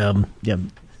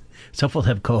 it's helpful to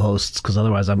have co-hosts, because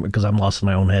otherwise I'm lost in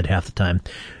my own head half the time.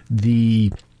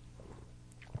 The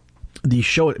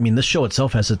show, I mean, this show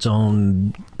itself has its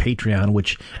own Patreon,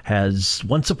 which has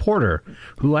one supporter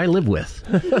who I live with.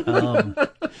 And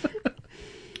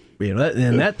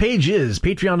that page is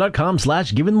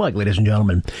patreon.com/GivenMike, ladies and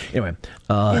gentlemen. Anyway,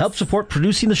 help support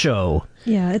producing the show.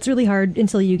 Yeah, it's really hard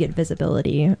until you get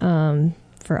visibility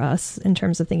for us in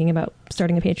terms of thinking about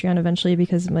starting a Patreon eventually,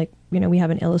 because we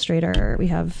have an illustrator, we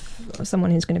have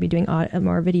someone who's going to be doing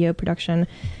more video production,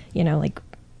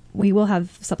 we will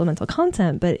have supplemental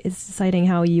content, but it's deciding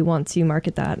how you want to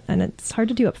market that, and it's hard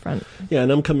to do up front. Yeah,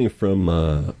 and I'm coming from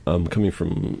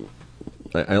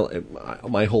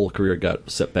my whole career got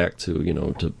set back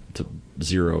to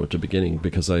zero to beginning,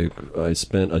 because I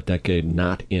spent a decade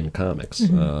not in comics.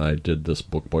 I did this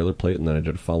book Boilerplate, and then I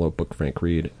did a follow-up book, Frank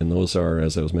Reed, and those are,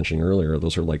 as I was mentioning earlier,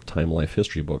 those are like time life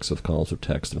history books with columns of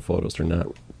text and photos. They're not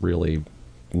really,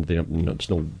 there's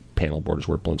no panel borders,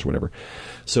 word balloons, or whatever.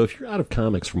 So if you're out of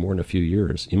comics for more than a few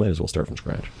years, you might as well start from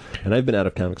scratch. And I've been out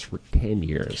of comics for 10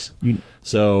 years.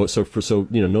 So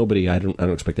nobody, I don't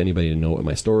expect anybody to know what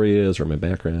my story is or my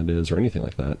background is or anything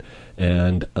like that.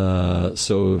 And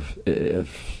so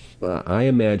if I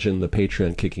imagine the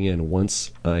Patreon kicking in once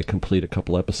I complete a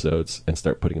couple episodes and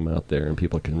start putting them out there, and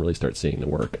people can really start seeing the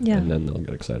work, and then they'll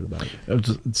get excited about it. I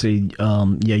would say, you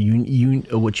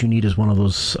what you need is one of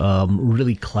those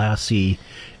really classy,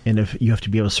 and if you have to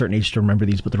be of a certain age to remember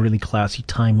these, but the really classy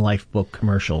Time Life book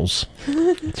commercials.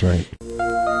 That's right.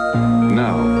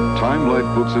 Now, Time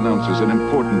Life Books announces an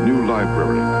important new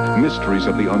library, Mysteries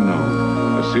of the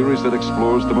Unknown, a series that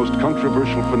explores the most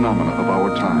controversial phenomena of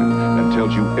our time and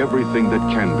tells you everything that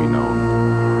can be known.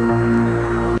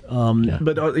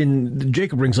 But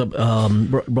Jacob brings up,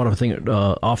 brought up a thing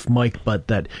off mic, but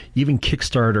that even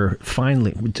Kickstarter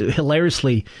finally,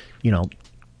 hilariously,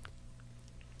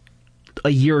 a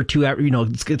year or two after,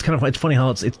 it's kind of, it's funny how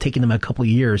it's taking them a couple of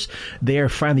years. They are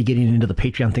finally getting into the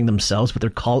Patreon thing themselves, but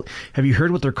have you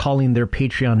heard what they're calling their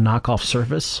Patreon knockoff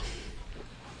service?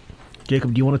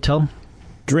 Jacob, do you want to tell them?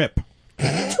 Drip.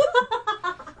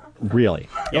 Really?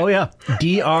 Oh, yeah.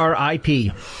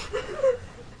 DRIP.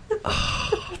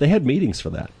 They had meetings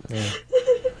for that. Yeah.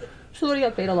 Somebody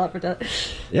got paid a lot for that.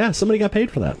 Yeah, somebody got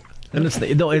paid for that. And is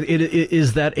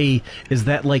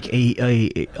that like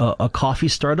a coffee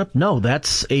startup? No,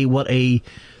 that's a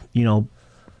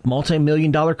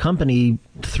multi-million-dollar company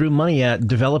threw money at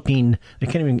developing. I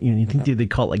can't even. You think they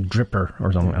call it like Dripper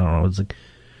or something? I don't know. It's like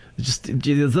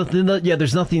there's nothing. Yeah,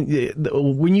 there's nothing.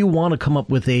 When you want to come up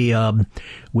with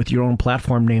with your own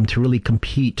platform name to really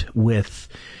compete with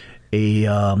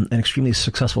an extremely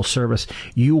successful service,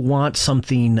 you want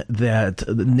something that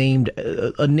named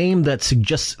a name that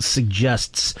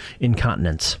suggests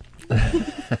incontinence.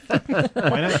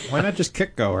 Why not just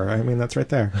Kickgoer? I mean, that's right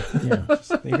there. Yeah,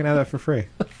 you can have that for free.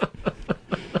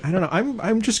 I don't know.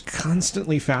 I'm just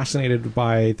constantly fascinated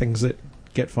by things that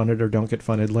get funded or don't get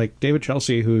funded. Like David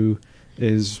Chelsea, who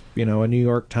is a New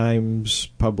York Times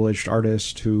published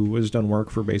artist who has done work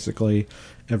for basically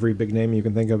every big name you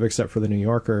can think of except for the New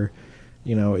Yorker,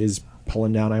 is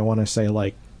pulling down, I want to say,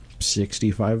 like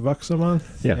 $65 a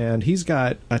month. Yeah. And he's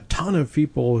got a ton of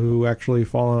people who actually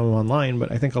follow him online,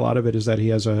 but I think a lot of it is that he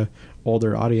has a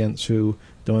older audience who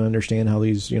don't understand how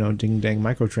these, ding-dang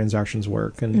microtransactions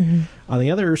work. And on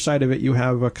the other side of it, you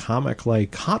have a comic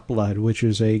like Hot Blood, which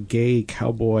is a gay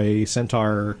cowboy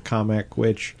centaur comic,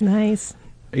 which... Nice.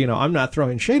 I'm not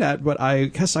throwing shade at, but I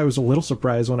guess I was a little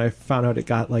surprised when I found out it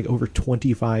got like over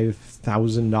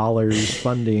 $25,000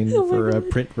 funding for a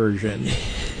print version.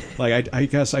 Like, I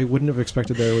guess I wouldn't have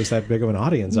expected there was that big of an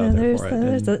audience out there for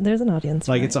it. There's an audience.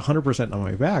 Like, it's 100% on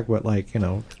my back, but like,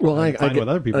 well, I get, with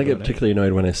other people I get particularly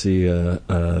annoyed when I see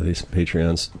these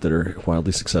Patreons that are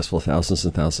wildly successful, thousands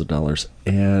and thousands of dollars,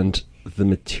 and the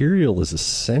material is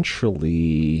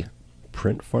essentially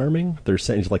print farming. They're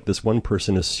saying like this one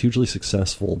person is hugely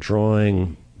successful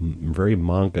drawing very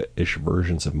manga-ish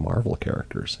versions of Marvel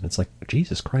characters, and it's like,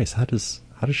 Jesus Christ, how does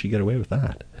she get away with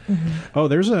that? Oh,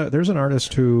 there's an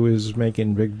artist who is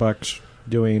making big bucks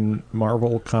doing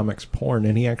Marvel Comics porn,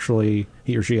 and he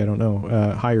or she, I don't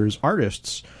know, hires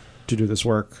artists to do this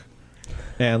work.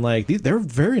 And like they're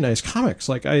very nice comics.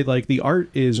 Like the art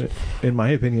is, in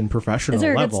my opinion, professional. Is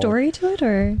there a level. good story to it,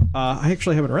 or I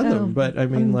actually haven't read them, but I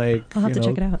mean, I'll have to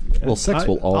check it out. Well, sex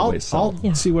will always sell.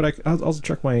 I'll see what I'll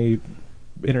check my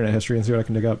internet history and see what I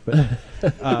can dig up. But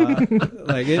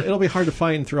like it'll be hard to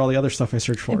find through all the other stuff I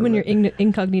search for. When your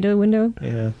incognito window.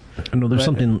 Yeah. No, there's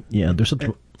something. Yeah, there's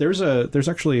something. There's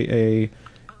actually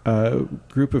a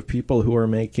group of people who are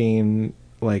making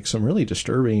like some really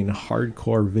disturbing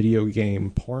hardcore video game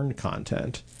porn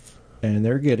content, and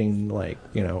they're getting like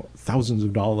thousands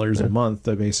of dollars a month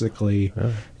to basically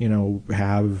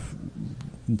have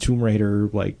Tomb Raider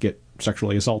like get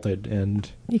sexually assaulted,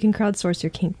 and you can crowdsource your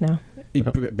kink now.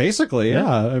 Basically,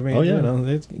 yeah. I mean,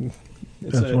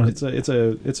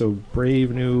 it's a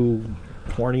brave new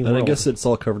porny world. And I guess it's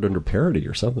all covered under parody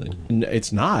or something.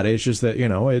 It's not. It's just that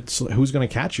it's who's going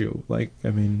to catch you. Like, I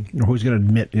mean, or who's going to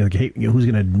admit? Who's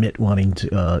going to admit wanting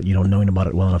to? Knowing about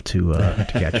it well enough to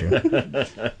catch you.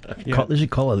 Yeah. They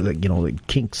should call it like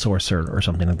kink sourcer or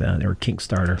something like that, or kink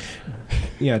starter.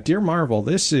 Yeah, dear Marvel,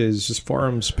 this is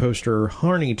forums poster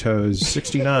Horny Toes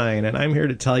 69, and I'm here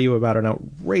to tell you about an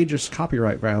outrageous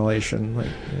copyright violation. Like,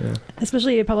 yeah.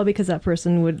 Especially probably because that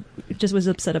person was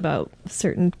upset about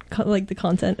certain the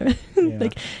content. Yeah.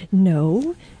 Like,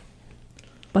 no,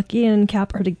 Bucky and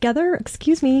Cap are together.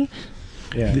 Excuse me.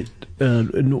 Yeah.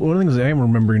 And one of the things I am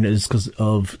remembering is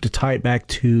to tie it back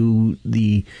to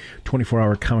the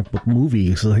 24-hour comic book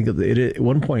movie. So I think at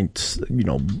one point,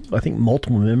 I think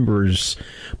multiple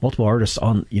artists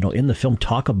on, in the film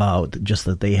talk about just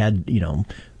that they had,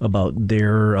 about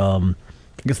their, I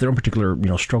guess their own particular,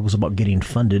 struggles about getting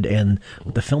funded. And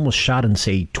the film was shot in,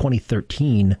 say,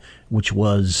 2013, which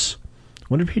was...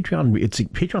 When did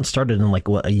Patreon started in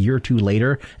a year or two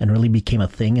later and really became a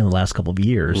thing in the last couple of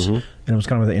years. And it was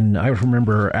kind of, and I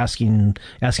remember asking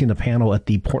the panel at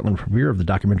the Portland premiere of the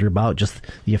documentary about just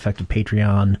the effect of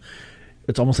Patreon.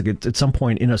 It's almost like at some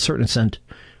point, in a certain sense,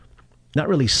 not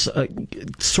really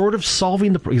sort of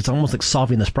solving it's almost like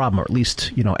solving this problem, or at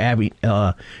least adding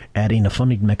a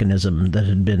funding mechanism that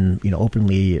had been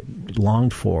openly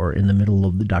longed for in the middle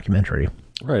of the documentary.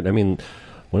 Right. I mean,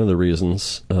 one of the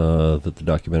reasons that the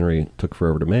documentary took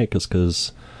forever to make is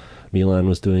because Milan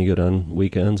was doing it on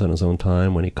weekends on his own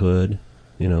time when he could.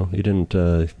 He didn't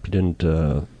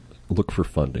look for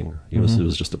funding. It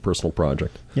was just a personal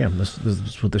project. Yeah,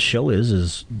 this what the show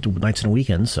is nights and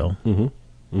weekends. So.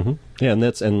 Yeah,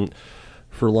 and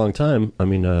for a long time, I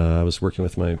mean, I was working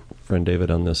with my friend David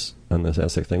on this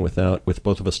Aztec thing with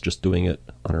both of us just doing it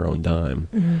on our own dime.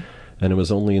 And it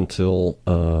was only until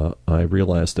I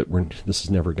realized that this is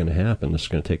never going to happen. This is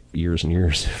going to take years and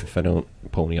years if I don't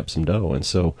pony up some dough. And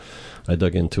so I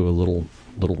dug into a little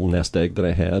nest egg that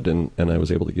I had, and I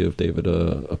was able to give David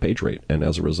a page rate. And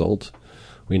as a result,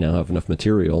 we now have enough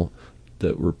material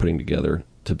that we're putting together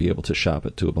to be able to shop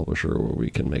it to a publisher where we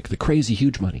can make the crazy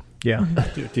huge money. Yeah.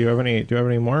 Do you have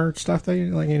any more stuff that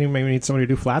you like? You maybe need somebody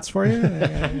to do flats for you?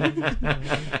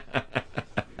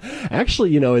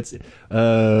 Actually, it's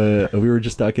we were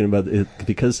just talking about it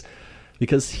because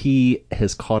he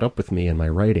has caught up with me in my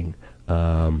writing.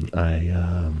 I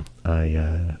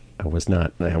was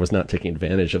not taking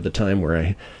advantage of the time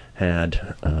where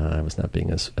I was not being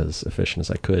as efficient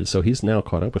as I could. So he's now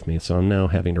caught up with me. So I'm now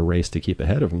having to race to keep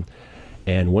ahead of him.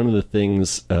 And one of the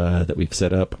things that we've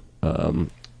set up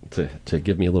to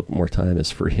give me a little more time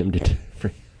is for him to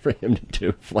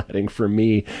do flatting for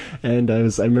me. And I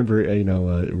remember we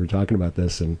were talking about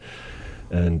this and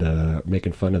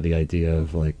making fun of the idea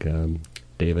of like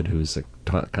David, who's a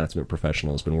consummate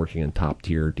professional, has been working in top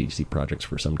tier DC projects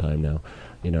for some time now.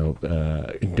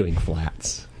 Doing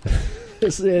flats.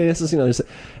 And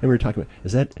we were talking about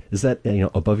is that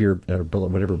above your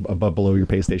below your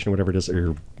pay station, whatever it is, or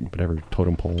your whatever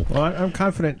totem pole. Well, I'm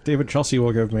confident David Chelsea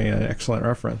will give me an excellent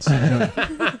reference.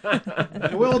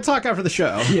 We'll talk after the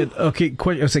show. Yeah. Okay.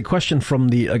 Question from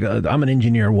the. I'm an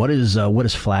engineer. What is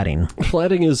flatting?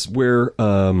 Flatting is where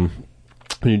when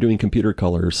you're doing computer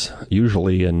colors,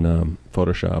 usually in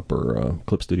Photoshop or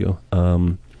Clip Studio,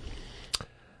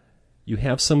 you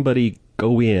have somebody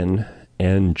go in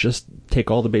and just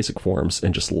take all the basic forms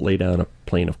and just lay down a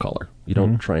plane of color. You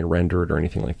don't try and render it or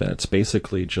anything like that. It's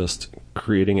basically just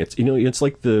creating it. It's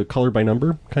like the color by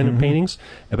number kind of paintings,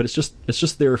 but it's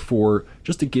just there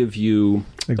just to give you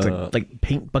like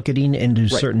paint bucketing into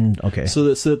certain. Okay, so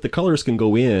that the colors can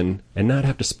go in and not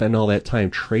have to spend all that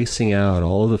time tracing out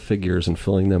all of the figures and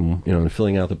filling them, and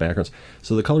filling out the backgrounds.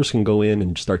 So the colors can go in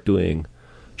and start doing.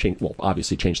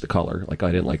 Obviously change the color. Like,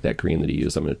 I didn't like that green that he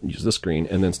used. I'm going to use this green,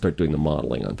 and then start doing the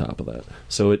modeling on top of that.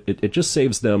 So it just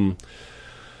saves them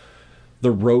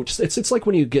the rote. It's like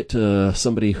when you get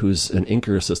somebody who's an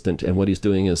inker assistant, and what he's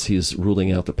doing is he's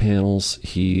ruling out the panels.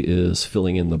 He is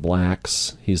filling in the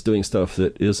blacks. He's doing stuff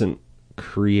that isn't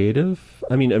creative.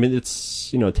 I mean,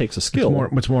 it's it takes a skill.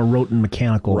 It's more rote and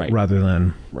mechanical rather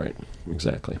than right.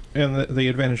 Exactly. And the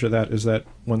advantage of that is that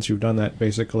once you've done that,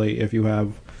 basically, if you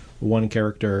have one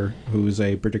character who's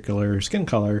a particular skin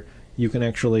color, you can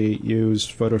actually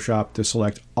use Photoshop to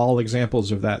select all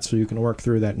examples of that, so you can work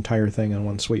through that entire thing in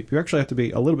one sweep. You actually have to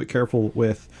be a little bit careful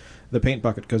with the paint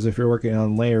bucket, because if you're working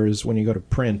on layers, when you go to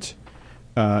print,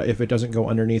 if it doesn't go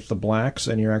underneath the blacks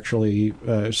and you're actually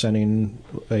sending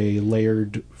a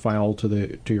layered file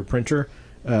to your printer,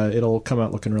 it'll come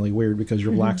out looking really weird because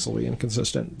your blacks will be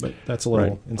inconsistent. But that's a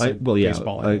little inside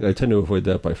baseball. I tend to avoid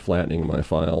that by flattening my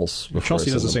files.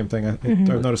 Chelsea does the same thing. I've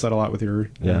noticed that a lot with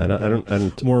your I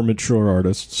don't more mature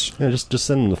artists. Yeah, just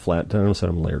send them the flat. I don't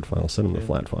send them layered files. Send them the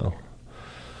flat file.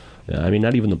 Yeah, I mean,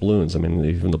 not even the balloons. I mean,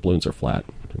 even the balloons are flat.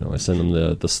 I send them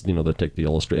they take the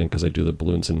Illustrator, because I do the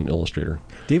balloons in Illustrator.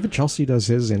 David Chelsea does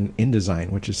his in InDesign,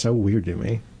 which is so weird to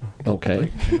me.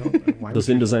 Okay. Does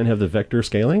InDesign have the vector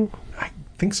scaling? I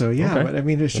think so, yeah. Okay. But I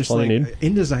mean, it's just like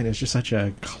InDesign is just such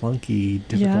a clunky,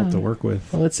 difficult to work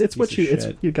with. Well, it's what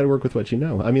you got to work with what you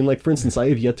know. I mean, like, for instance, I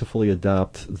have yet to fully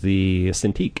adopt the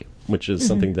Cintiq, which is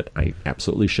something that I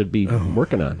absolutely should be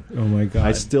working on. Oh my god!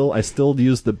 I still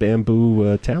use the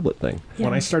bamboo tablet thing. Yeah.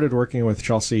 When I started working with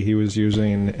Chelsea, he was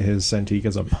using his Cintiq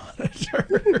as a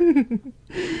monitor.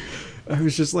 I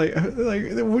was just like,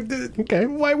 okay,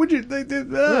 why would you?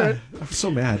 I'm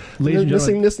so mad.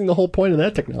 Missing the whole point of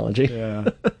that technology. Yeah.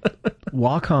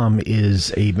 Wacom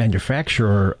is a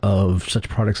manufacturer of such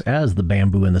products as the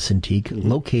Bamboo and the Cintiq,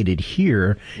 located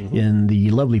here in the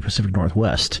lovely Pacific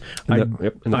Northwest. In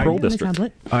the Pearl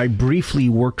District. I briefly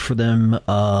worked for them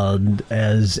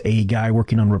as a guy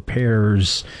working on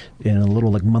repairs in a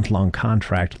little month-long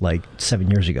contract 7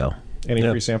 years ago. Any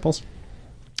free samples?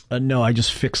 No, I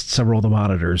just fixed several of the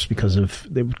monitors because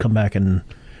they would come back and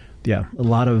a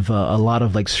lot of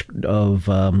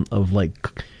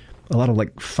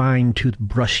fine-tooth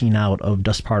brushing out of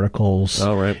dust particles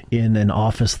in an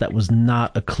office that was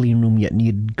not a clean room yet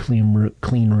needed clean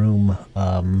room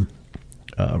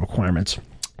requirements.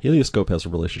 Helioscope has a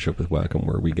relationship with Wacom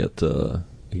where we get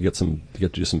You get to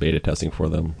do some beta testing for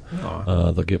them.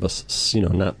 They'll give us,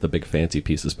 not the big fancy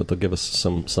pieces, but they'll give us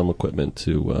some equipment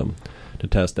to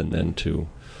test, and then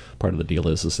part of the deal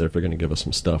is that if they're going to give us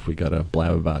some stuff, we got to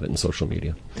blab about it in social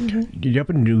media. Mm-hmm. Do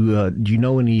you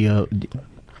know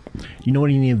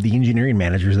any of the engineering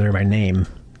managers there by name?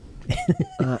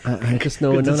 I just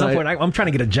know. At some point, I'm trying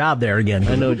to get a job there again.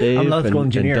 I know Dave and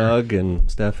Doug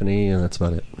and Stephanie, and that's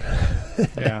about it.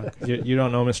 Yeah, you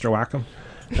don't know Mr. Wackham?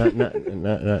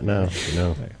 No.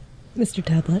 Mr.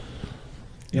 Tablet.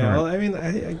 Yeah, well, I mean,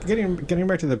 getting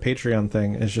back to the Patreon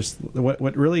thing is just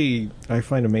what really I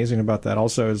find amazing about that.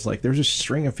 Also, is like there's a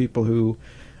string of people who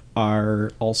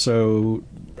are also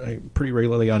pretty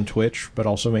regularly on Twitch, but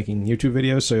also making YouTube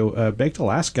videos. So Baked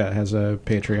Alaska has a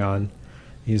Patreon.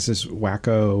 He's this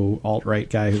wacko alt-right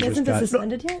guy who hasn't been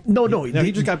suspended yet. No,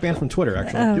 he just got banned from Twitter.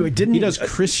 Actually, he does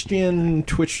Christian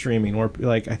Twitch streaming, where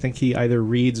I think he either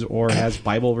reads or has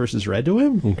Bible verses read to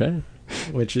him. Okay.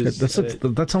 Which is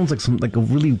that sounds like a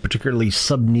really particularly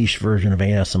sub niche version of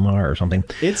ASMR or something.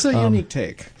 It's a unique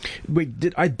take. Wait,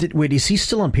 is he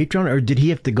still on Patreon, or did he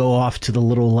have to go off to the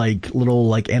little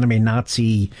anime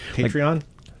Nazi Patreon?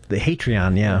 The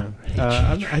Patreon, yeah.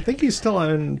 I think he's still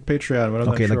on Patreon, but I'm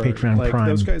not sure. Like Patreon Prime.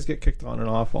 Those guys get kicked on and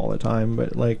off all the time,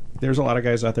 but there's a lot of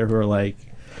guys out there who are like,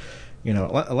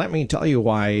 let me tell you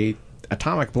why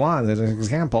Atomic Blonde is an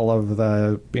example of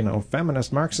the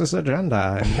feminist Marxist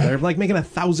agenda, and they're making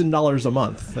 $1,000 a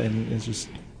month, and it's just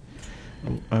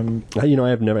I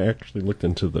have never actually looked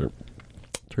into the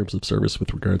terms of service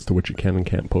with regards to what you can and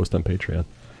can't post on Patreon.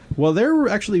 Well, they're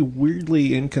actually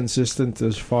weirdly inconsistent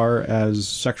as far as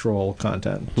sexual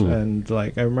content, and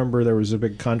I remember there was a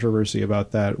big controversy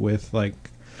about that with I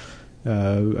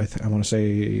want to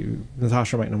say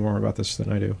Natasha might know more about this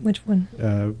than I do. Which one?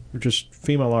 Just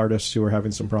female artists who are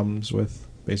having some problems with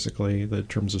basically the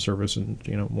terms of service and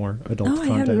more adult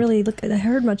content. I haven't really I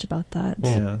heard much about that.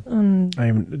 Yeah, I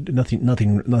am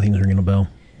nothing's ringing a bell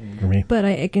for me. But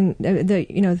I can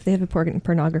if they have a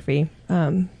pornography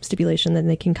stipulation, then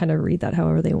they can kind of read that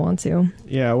however they want to.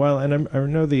 Yeah, well, and I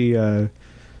know the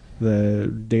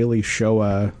Daily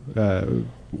Shoah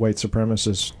white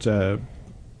supremacist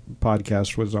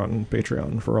podcast was on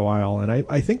Patreon for a while, and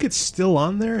I think it's still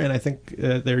on there, and I think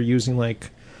they're using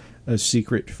a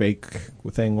secret fake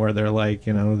thing where they're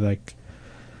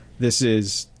this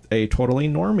is a totally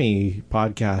normie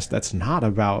podcast that's not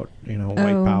about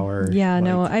white power. Yeah,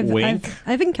 no,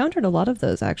 I've encountered a lot of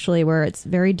those actually, where it's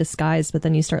very disguised, but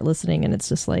then you start listening and it's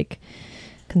just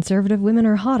conservative women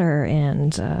are hotter,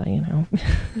 and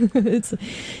it's.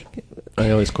 I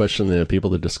always question the people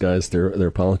that disguise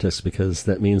their politics, because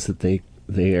that means that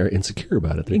they are insecure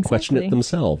about it. They question it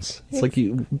themselves. It's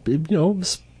you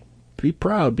be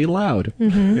proud, be loud.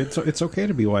 Mm-hmm. It's okay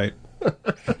to be white.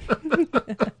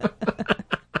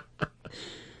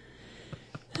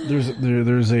 There's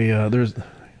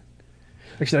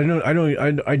actually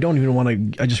I don't even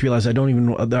want to. I just realized I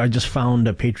just found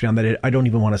a Patreon that I don't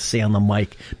even want to say on the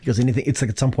mic, because it's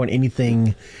at some point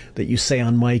anything that you say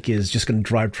on mic is just going to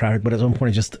drive traffic. But at some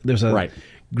point there's a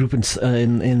group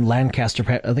in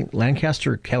Lancaster, I think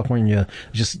Lancaster, California,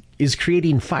 just is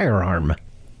creating firearm.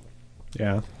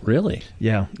 Yeah, really.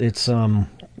 Yeah, it's something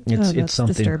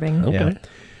disturbing. Okay,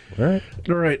 yeah.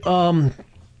 All right.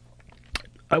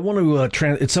 I want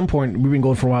to at some point, we've been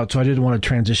going for a while, so I didn't want to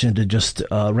transition into just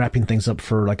wrapping things up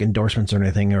for endorsements or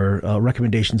anything, or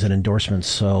recommendations and endorsements.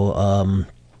 So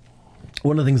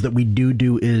one of the things that we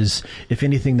do is, if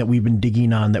anything that we've been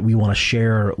digging on that we want to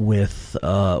share with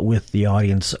the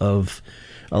audience, of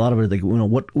a lot of it,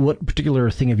 what particular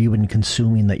thing have you been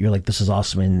consuming that you're this is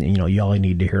awesome, and y'all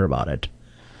need to hear about it.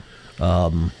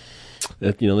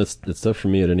 That's tough for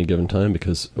me at any given time,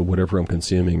 because whatever I'm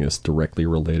consuming is directly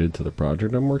related to the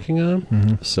project I'm working on.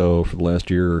 Mm-hmm. So for the last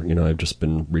year, I've just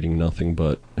been reading nothing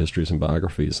but histories and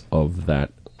biographies of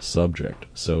that subject.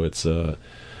 So so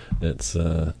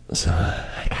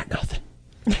I got nothing.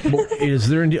 Well, is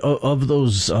there any of all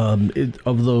the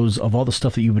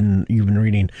stuff that you've been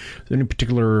reading? Is there any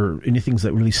particular things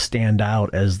that really stand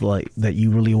out as that you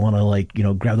really want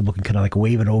to grab the book and kind of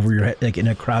wave it over your head in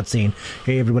a crowd, saying,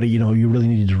 "Hey, everybody, you really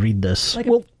need to read this."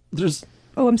 There's.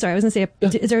 Oh, I'm sorry. I was going to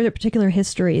say, is there a particular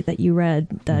history that you read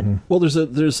that? Mm-hmm. Well, there's a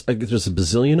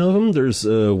bazillion of them. There's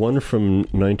one from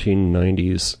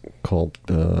 1990s called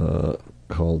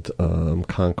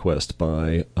Conquest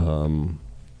by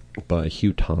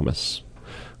Hugh Thomas,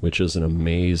 which is an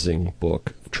amazing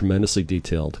book, tremendously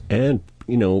detailed, and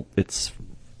it's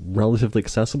relatively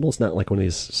accessible. It's not like one of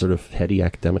these sort of heady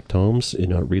academic tomes. It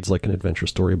reads like an adventure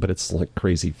story, but it's like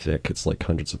crazy thick. It's like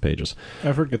hundreds of pages.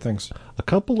 I've heard good things. A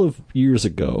couple of years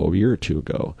ago, a year or two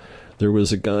ago, there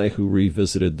was a guy who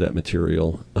revisited that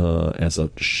material as a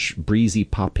breezy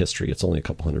pop history. It's only a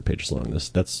couple hundred pages long.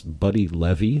 That's Buddy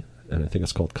Levy, and I think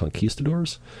it's called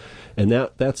Conquistadors. And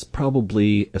that's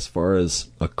probably, as far as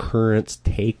a current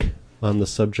take on the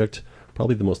subject,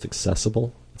 probably the most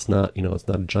accessible. It's not, it's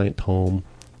not a giant tome.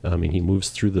 I mean, he moves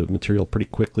through the material pretty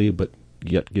quickly, but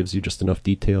yet gives you just enough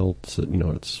detail so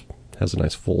it has a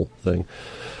nice full thing.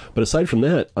 But aside from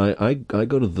that, I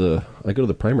go to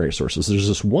the primary sources. There's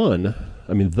this one.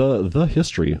 I mean, the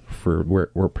history for where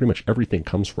pretty much everything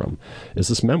comes from is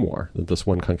this memoir that this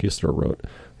one conquistador wrote.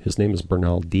 His name is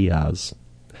Bernal Diaz,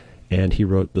 and he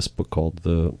wrote this book called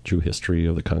The True History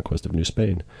of the Conquest of New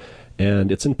Spain.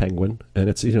 And it's in Penguin, and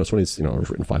it's it's one of these, it was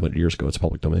written 500 years ago. It's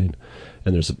public domain,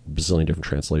 and there's a bazillion different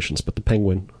translations. But the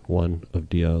Penguin one of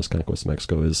Diaz, Conquest of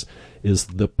Mexico, is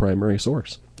the primary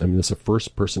source. I mean, it's a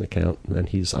first-person account, and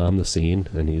he's on the scene,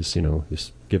 and he's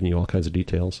giving you all kinds of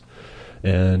details,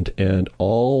 and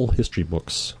all history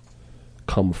books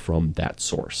come from that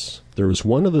source. There was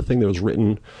one other thing that was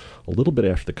written a little bit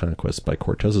after the conquest by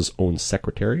Cortez's own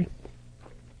secretary,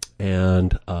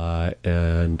 and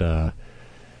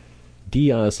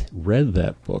Diaz read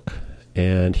that book,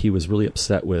 and he was really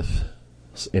upset with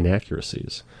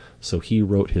inaccuracies. So he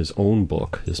wrote his own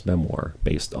book, his memoir,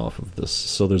 based off of this.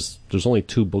 So there's only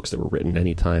 2 books that were written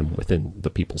any time within the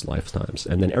people's lifetimes,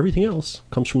 and then everything else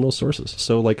comes from those sources.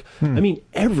 So I mean,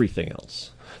 everything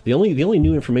else. The only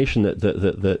new information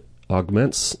that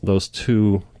augments those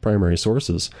 2 primary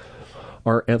sources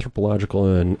are anthropological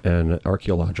and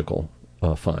archaeological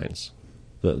finds,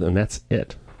 and that's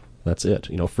it. That's it.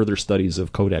 Further studies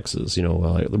of codexes.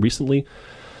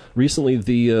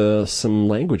 Recently, some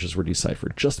languages were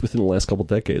deciphered just within the last couple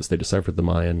decades. They deciphered the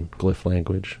Mayan glyph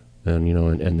language, and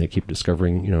and they keep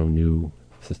discovering new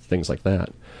things like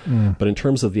that. But in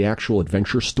terms of the actual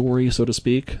adventure story, so to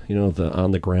speak, the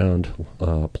on the ground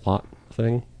plot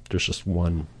thing, there's just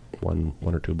one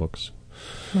or 2 books.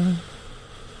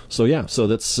 So yeah, so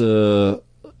that's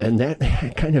and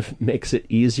that kind of makes it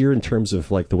easier in terms of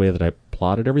like the way that I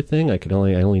plotted everything. I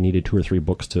only needed 2 or 3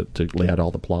 books to lay out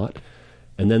all the plot.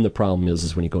 And then the problem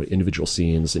is when you go to individual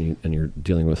scenes and you're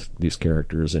dealing with these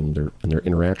characters and their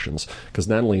interactions, because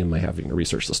not only am I having to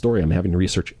research the story, I'm having to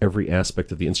research every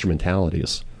aspect of the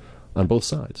instrumentalities on both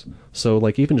sides. So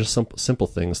like even just some simple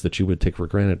things that you would take for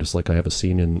granted, just like I have a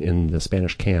scene in the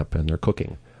Spanish camp and they're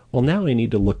cooking. Well, now I need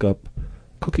to look up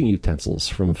cooking utensils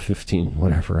from 15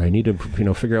 whatever. I need to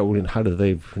figure out how do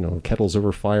they kettles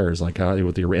over fires, like how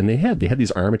and they had these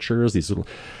armatures, these little,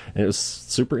 and it was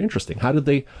super interesting. How did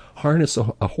they harness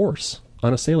a horse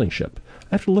on a sailing ship?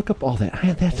 I have to look up all that.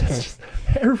 That's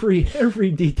every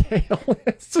detail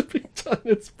has to be done.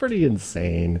 It's pretty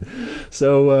insane.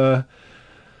 So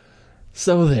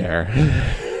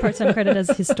there. Part-time credit as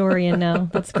historian now.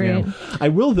 That's great. Yeah. I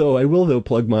will though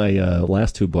plug my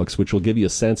last 2 books, which will give you a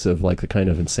sense of like the kind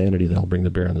of insanity that I'll bring to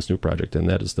bear on this new project, and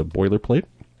that is the Boilerplate,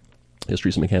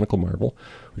 Histories of Mechanical Marvel,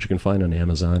 which you can find on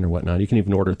Amazon or whatnot. You can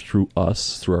even order through our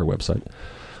website.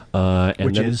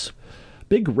 Which is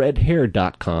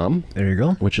BigRedHair.com. There you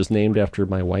go. Which is named after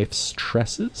my wife's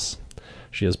tresses.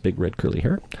 She has big red curly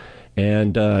hair.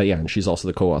 And and she's also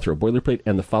the co-author of Boilerplate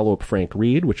and the follow-up Frank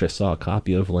Reed, which I saw a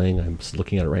copy of I'm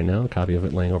looking at it right now, a copy of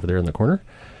it laying over there in the corner.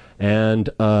 And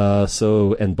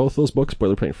and both those books,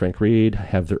 Boilerplate and Frank Reed,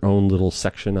 have their own little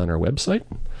section on our website,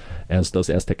 as does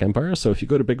Aztec Empire. So if you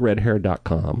go to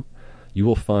BigRedHair.com, you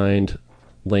will find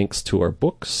links to our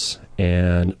books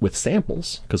and with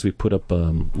samples, because we put up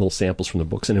little samples from the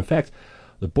books. And in fact,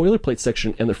 the Boilerplate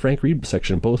section and the Frank Reed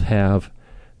section both have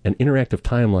an interactive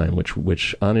timeline,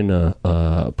 which Anina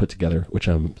put together, which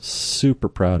I'm super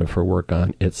proud of her work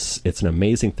on. It's an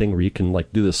amazing thing where you can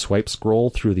like do this swipe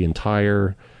scroll through the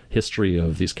entire history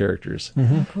of these characters,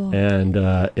 cool. And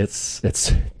it's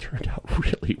turned out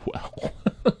really well.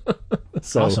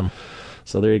 Awesome.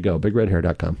 So there you go,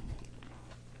 BigRedHair.com.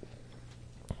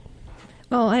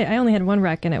 Well, I only had 1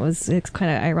 rec, and it's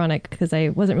kind of ironic because I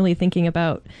wasn't really thinking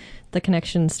about the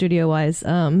connection studio-wise.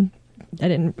 I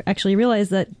didn't actually realize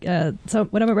that. So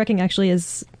what I'm recking actually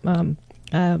is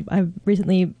I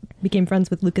recently became friends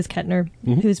with Lucas Kettner,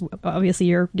 who's obviously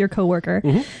your coworker.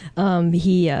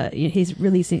 He's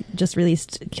just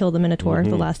released Kill the Minotaur.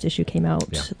 The last issue came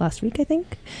out last week, I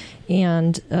think,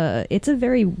 and it's a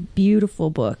very beautiful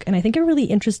book, and I think a really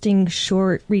interesting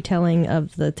short retelling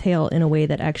of the tale in a way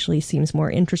that actually seems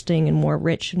more interesting and more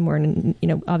rich and more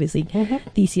obviously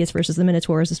Theseus versus the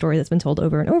Minotaur is a story that's been told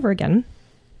over and over again.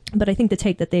 But I think the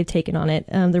take that they've taken on it,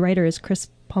 the writer is Chris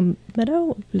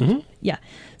Palmetto. Yeah,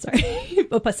 sorry,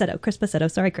 Chris Passetto.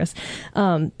 Sorry, Chris.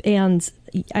 And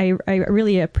I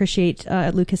really appreciate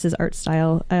Lucas's art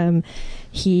style. I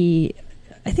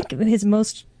think his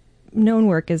most known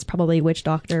work is probably Witch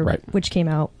Doctor, right, which came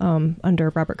out under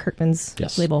Robert Kirkman's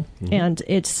label, and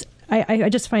it's I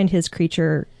just find his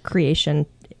creature creation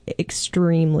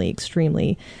extremely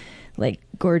like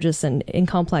gorgeous and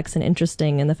complex and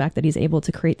interesting, and the fact that he's able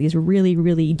to create these really,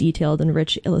 really detailed and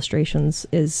rich illustrations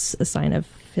is a sign of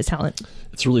his talent.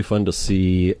 It's really fun to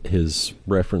see his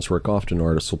reference work. Often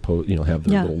artists will have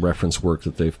their little reference work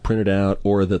that they've printed out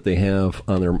or that they have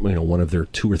on their one of their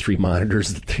 2 or 3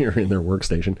 monitors that they're in their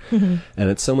workstation, and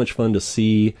it's so much fun to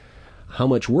see how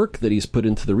much work that he's put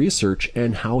into the research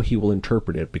and how he will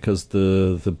interpret it, because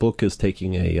the book is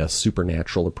taking a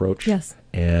supernatural approach. Yes.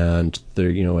 And there,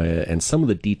 and some of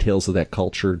the details of that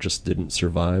culture just didn't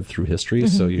survive through history.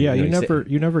 So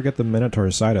you never get the Minotaur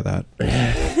side of that.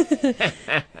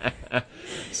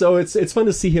 So it's fun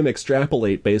to see him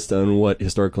extrapolate based on what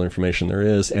historical information there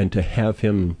is, and to have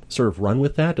him sort of run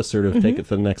with that to sort of take it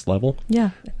to the next level. Yeah.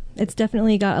 It's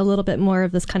definitely got a little bit more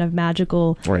of this kind of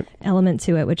magical element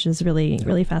to it, which is really,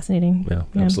 really fascinating. Yeah,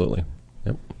 absolutely.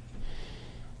 Yep.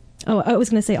 Oh, I was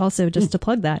going to say also, just to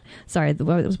plug that, sorry,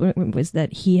 was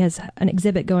that he has an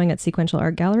exhibit going at Sequential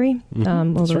Art Gallery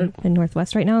over in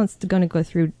Northwest right now. It's going to go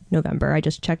through November. I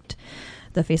just checked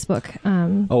the Facebook.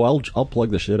 I'll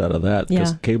plug the shit out of that,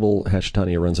 because Cable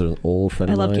Hashitani runs an old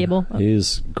friend of mine. I love Cable.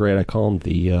 He's great. I call him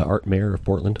the art mayor of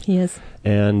Portland. He is.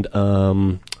 And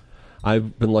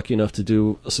I've been lucky enough to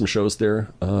do some shows there.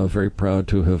 Very proud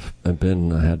to have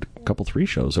been. I had a couple, 3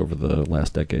 shows over the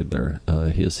last decade there.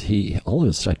 I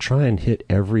try and hit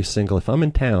every single. If I'm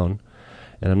in town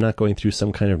and I'm not going through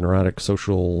some kind of neurotic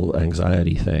social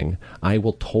anxiety thing, I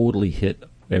will totally hit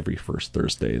every first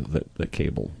Thursday that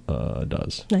Cable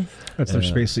does. Nice. That's their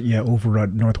space. Over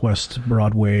at Northwest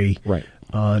Broadway. Right.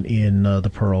 In the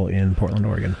Pearl in Portland,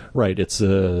 Oregon. Right. It's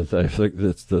I think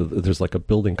there's like a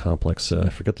building complex. I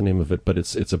forget the name of it, but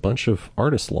it's a bunch of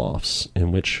artist lofts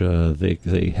in which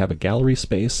they have a gallery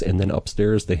space, and then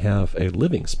upstairs they have a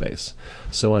living space.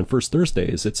 So on first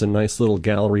Thursdays, it's a nice little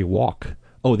gallery walk.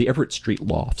 Oh, the Everett Street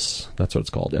Lofts. That's what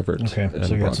it's called, Everett. Okay, and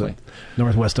so Broadway.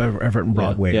 Northwest Everett and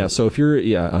Broadway. Yeah, so if you're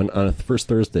on a first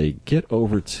Thursday, get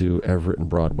over to Everett and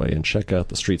Broadway and check out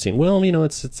the street scene. Well,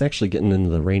 it's actually getting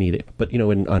into the rainy day, but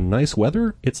on nice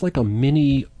weather, it's like a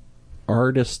mini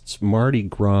artist's Mardi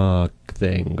Gras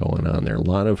thing going on there. A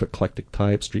lot of eclectic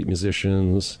types, street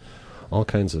musicians, all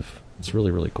kinds of. It's really,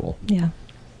 really cool. Yeah.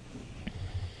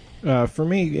 For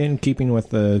me, in keeping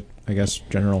with the, I guess,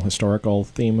 general historical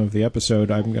theme of the episode,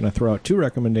 I'm going to throw out 2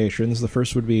 recommendations. The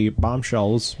first would be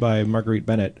Bombshells by Marguerite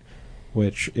Bennett,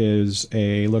 which is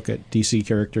a look at DC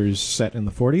characters set in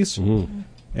the 40s. Mm-hmm.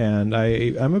 And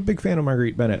I'm a big fan of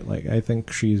Marguerite Bennett. Like, I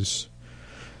think she's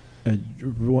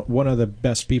one of the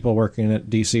best people working at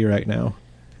DC right now.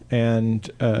 And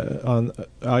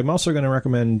I'm also going to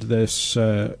recommend this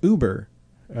Uber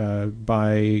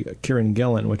by Kieran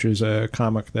Gillen, which is a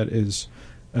comic that is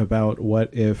about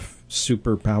what if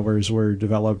superpowers were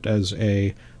developed as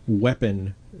a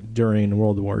weapon during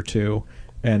World War II.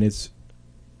 And it's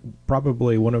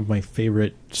probably one of my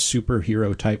favorite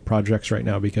superhero type projects right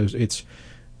now, because it's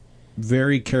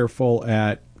very careful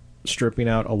at stripping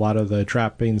out a lot of the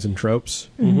trappings and tropes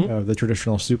of the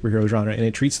traditional superhero genre, and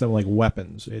it treats them like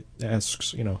weapons. It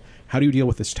asks, how do you deal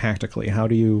with this tactically? How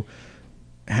do you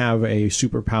have a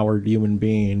superpowered human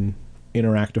being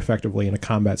interact effectively in a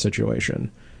combat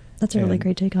situation? That's a really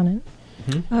great take on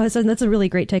it. So that's a really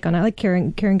great take on it. I like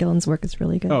Kieran Gillen's work. It's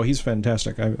really good. Oh, he's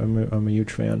fantastic. I'm a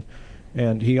huge fan.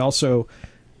 And he also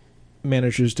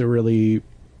manages to really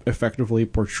effectively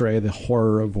portray the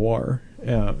horror of war.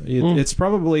 It's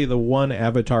probably the one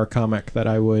Avatar comic that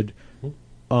I would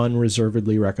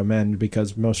unreservedly recommend,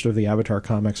 because most of the Avatar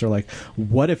comics are like,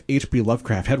 what if H.P.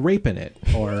 Lovecraft had rape in it?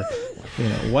 Or,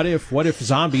 what if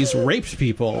zombies raped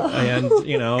people? And,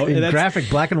 in graphic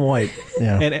black and white.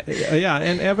 Yeah.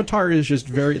 And Avatar is just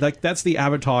very, like, that's the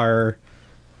Avatar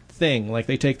thing. Like,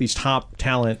 they take these top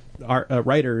talent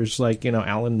writers like,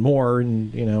 Alan Moore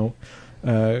and,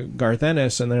 Garth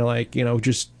Ennis, and they're like,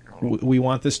 we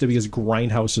want this to be as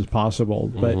grindhouse as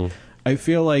possible. But I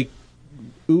feel like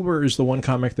Uber is the one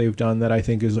comic they've done that I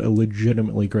think is a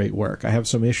legitimately great work. I have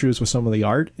some issues with some of the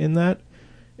art in that,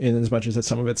 in as much as that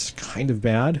some of it's kind of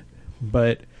bad,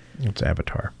 but it's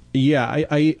Avatar. Yeah,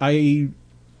 it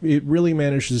really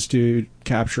manages to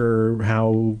capture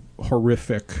how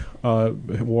horrific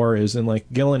war is, and like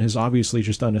Gillen has obviously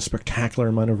just done a spectacular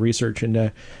amount of research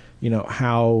into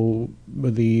how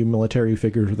the military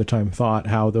figures of the time thought,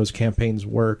 how those campaigns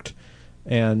worked,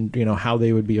 and how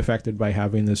they would be affected by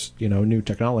having this new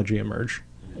technology emerge.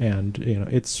 And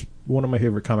it's one of my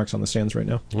favorite comics on the stands right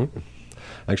now. Mm-hmm.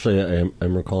 Actually,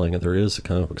 I'm recalling that there is a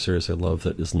comic book series I love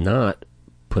that is not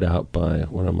put out by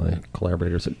one of my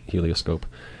collaborators at Helioscope,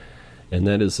 and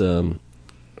that is from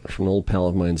an old pal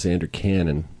of mine, Xander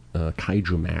Cannon,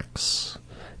 Kaiju Max.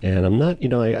 And I'm not,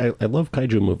 I love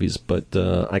kaiju movies, but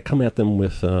I come at them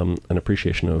with an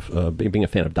appreciation of being a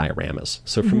fan of dioramas.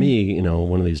 So for me,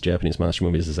 one of these Japanese monster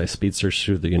movies is I speed search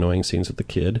through the annoying scenes with the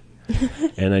kid,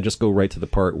 and I just go right to the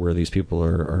part where these people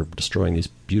are destroying these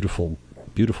beautiful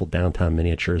downtown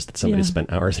miniatures that somebody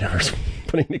spent hours and hours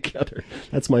putting together.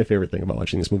 That's my favorite thing about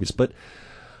watching these movies. But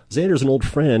Xander's an old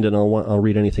friend, and I'll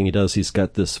read anything he does. He's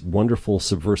got this wonderful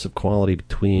subversive quality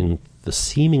between the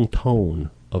seeming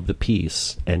tone of the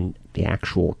piece and the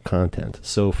actual content.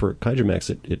 So for Kaiju Max,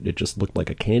 it just looked like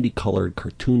a candy-colored,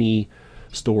 cartoony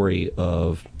story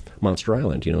of Monster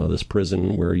Island, this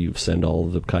prison where you send all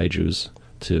of the kaijus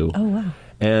to. Oh, wow.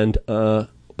 And,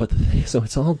 so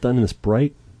it's all done in this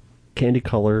bright candy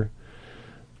color,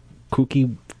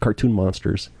 kooky cartoon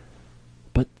monsters.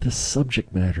 But the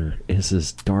subject matter is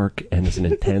as dark and as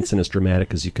intense and as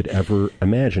dramatic as you could ever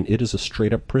imagine. It is a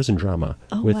straight-up prison drama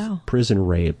with prison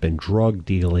rape and drug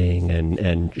dealing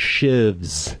and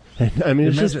shivs. And, I mean,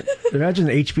 imagine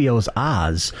HBO's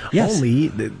Oz. Yes.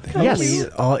 Only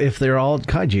if they're all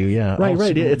kaiju, yeah.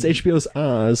 Right. It's HBO's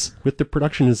Oz with the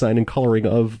production design and coloring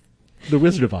of The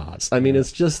Wizard of Oz. I mean,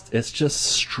 it's just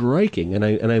striking, and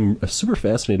I'm super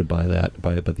fascinated by that,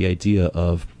 by the idea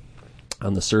of,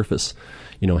 on the surface,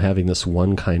 having this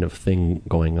one kind of thing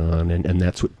going on, and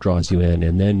that's what draws you in,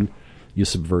 and then you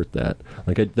subvert that.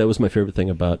 That was my favorite thing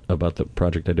about the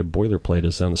project I did, Boilerplate,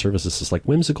 is on the surface it's this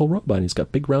whimsical robot, and he's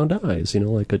got big round eyes,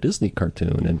 like a Disney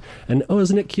cartoon, and oh,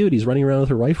 isn't it cute? He's running around with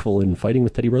a rifle and fighting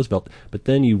with Teddy Roosevelt. But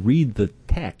then you read the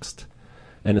text,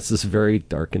 and it's this very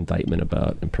dark indictment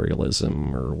about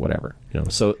imperialism or whatever.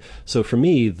 So for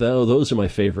me, though, those are my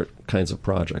favorite kinds of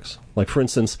projects. Like, for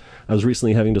instance, I was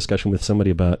recently having a discussion with somebody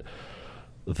about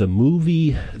the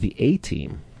movie The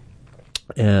A-Team,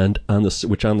 and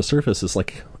which on the surface is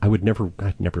like I'd never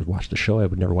watch the show, I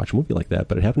would never watch a movie like that,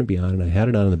 but it happened to be on, and I had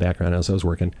it on in the background as I was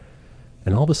working,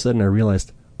 and all of a sudden I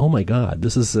realized, oh my God,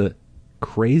 this is a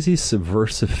crazy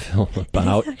subversive film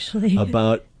about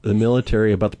the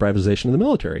military, about the privatization of the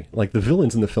military. Like, the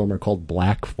villains in the film are called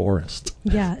Black Forest.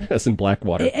 Yeah. As in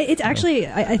Blackwater. It's actually,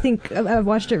 I think I've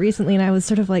watched it recently, and I was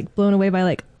sort of blown away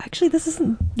by actually, this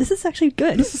is actually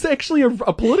good. This is actually a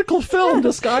political film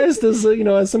disguised as,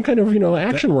 as some kind of,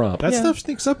 action romp. That stuff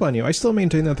sneaks up on you. I still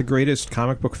maintain that the greatest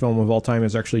comic book film of all time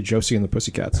is actually Josie and the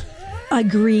Pussycats.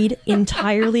 Agreed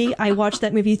entirely. I watched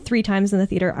that movie 3 times in the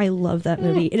theater. I love that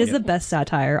movie. It is the best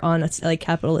satire on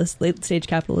capitalist, late stage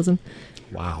capitalism.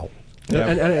 Wow. Yeah.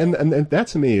 And that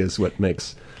to me is what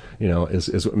makes,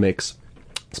 is what makes,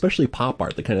 especially pop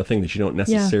art, the kind of thing that you don't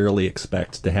necessarily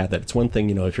expect to have that. It's one thing,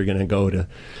 if you're going to go to,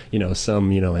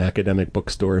 some, academic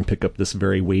bookstore and pick up this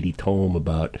very weighty tome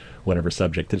about whatever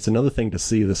subject. It's another thing to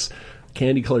see this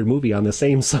candy-colored movie on the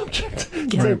same subject.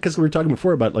 Because we were talking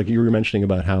before about, you were mentioning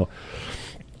about how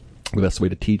the best way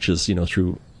to teach is,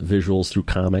 through visuals, through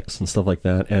comics and stuff like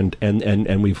that.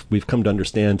 And we've come to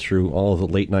understand through all of the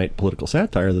late night political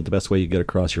satire that the best way you get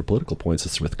across your political points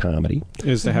is with comedy.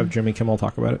 Is to have Jimmy Kimmel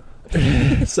talk about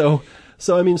it. So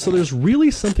there's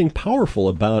really something powerful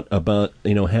about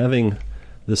having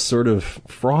this sort of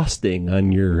frosting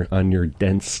on your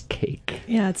dense cake.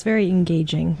 Yeah, it's very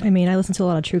engaging. I mean, I listen to a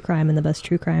lot of true crime, and the best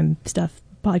true crime stuff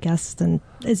podcasts and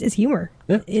is humor.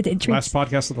 Yeah. It treats, last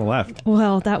podcast on the left.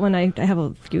 Well, that one I have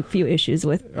a few issues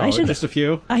with. Just a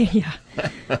few?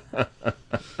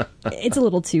 It's a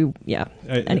little too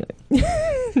anyway.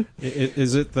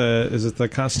 Is it the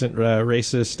constant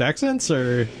racist accents,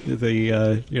 or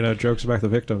the jokes about the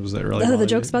victims that really? The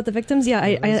jokes about the victims. Yeah,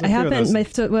 I haven't.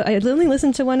 I only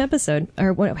listened to one episode,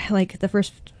 or the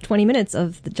first 20 minutes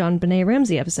of the John Benet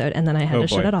Ramsey episode, and then I had to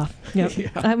shut it off. Yep. Yeah.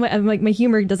 I'm my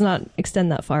humor does not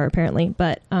extend that far apparently,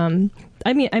 but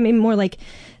I mean more like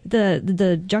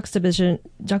the juxtaposition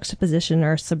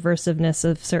or subversiveness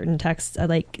of certain texts.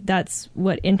 That's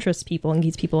what interests people and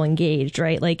keeps people engaged,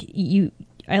 right?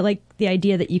 I like the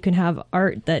idea that you can have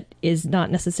art that is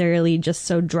not necessarily just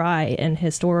so dry and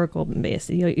historical based.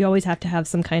 You always have to have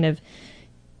some kind of,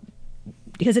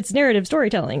 because it's narrative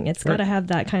storytelling. It's got to have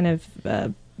that kind of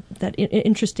that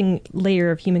interesting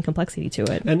layer of human complexity to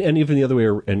it. And even the other way,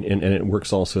 and it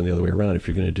works also in the other way around. If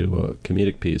you're going to do a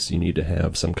comedic piece, you need to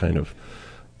have some kind of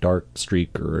dark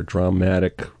streak or a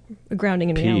dramatic A grounding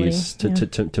in piece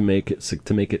reality. to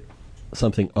make it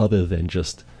something other than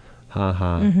just ha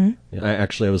ha. Mm-hmm. I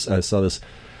saw this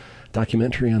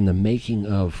documentary on the making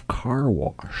of Car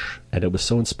Wash, and it was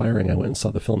so inspiring. I went and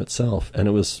saw the film itself, and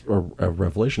it was a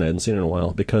revelation. I hadn't seen it in a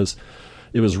while because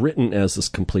it was written as this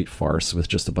complete farce with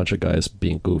just a bunch of guys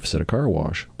being goofs at a car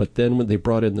wash. But then when they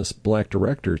brought in this black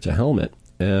director to helm it,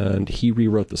 and he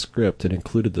rewrote the script and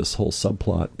included this whole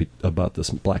subplot about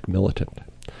this black militant,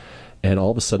 and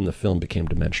all of a sudden the film became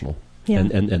dimensional. Yeah.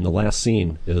 And the last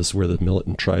scene is where the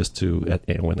militant tries to,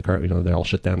 when the car, they all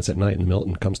shut down. It's at night, and the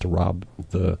militant comes to rob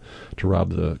the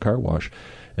car wash,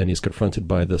 and he's confronted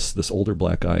by this older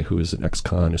black guy who is an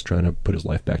ex-con, who's trying to put his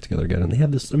life back together again. And they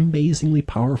have this amazingly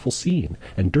powerful scene.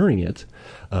 And during it,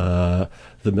 the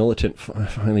militant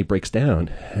finally breaks down,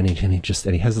 and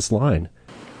he has this line.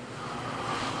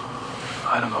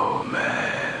 I don't know,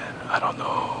 man. I don't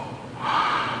know.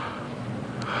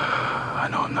 I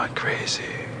know I'm not crazy.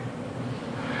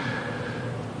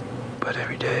 But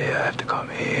every day I have to come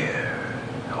here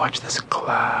and watch this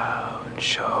clown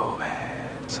show, man.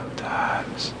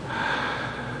 Sometimes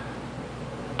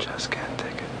just can't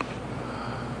take it.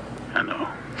 I know.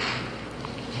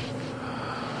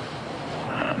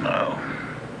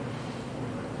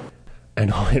 And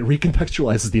it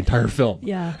recontextualizes the entire film.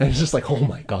 Yeah. And it's just like, oh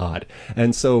my God.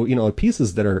 And so,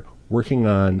 pieces that are working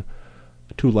on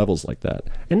two levels like that,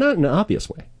 and not in an obvious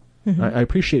way. Mm-hmm. I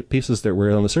appreciate pieces that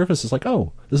were on the surface, it's like,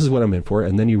 oh, this is what I'm in for,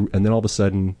 and then all of a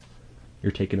sudden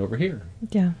you're taking over here.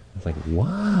 Yeah. It's like,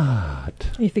 what?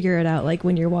 You figure it out like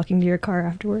when you're walking to your car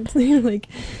afterwards. You're like,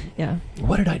 yeah.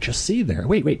 What did I just see there?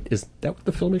 Wait, is that what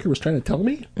the filmmaker was trying to tell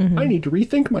me? Mm-hmm. I need to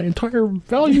rethink my entire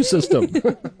value system.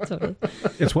 Totally.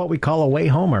 It's what we call a way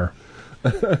homer.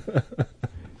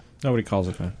 Nobody calls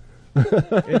it that.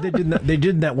 They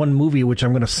did that one movie, which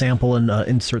I'm going to sample and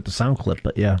insert the sound clip,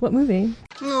 but yeah. What movie?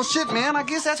 Well, shit, man, I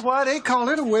guess that's why they call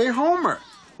it a way homer.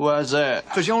 Why's that?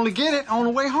 Because you only get it on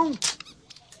the way home.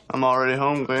 I'm already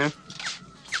home, Glenn.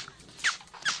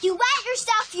 You wet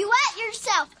yourself.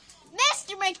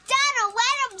 Mr. McDonald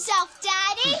wet himself,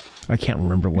 Daddy. I can't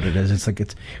remember what it is. It's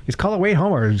called a way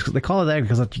homer. They call it that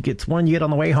because it's one you get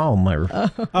on the way home.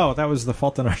 Oh, that was The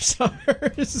Fault in Our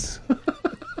Stars.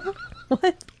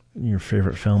 What? Your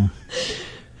favorite film.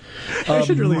 I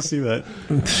should really see that.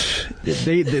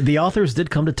 The authors did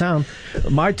come to town.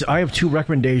 I have two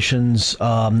recommendations.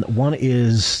 One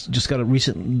is just got a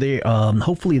recent.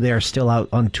 Hopefully they are still out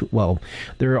on tour. Well,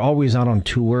 they're always out on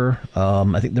tour.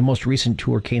 I think the most recent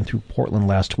tour came through Portland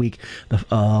last week. The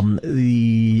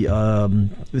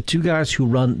two guys who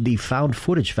run the Found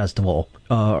Footage Festival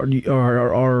are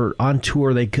on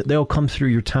tour. They'll come through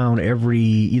your town every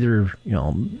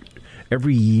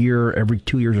year, every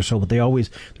 2 years or so, but they're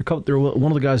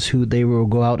one of the guys who they will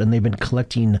go out and they've been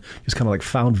collecting just kind of like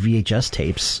found VHS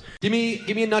tapes. Give me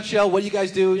a nutshell. What do you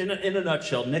guys do? In a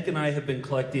nutshell, Nick and I have been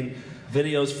collecting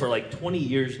videos for like 20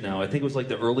 years now. I think it was like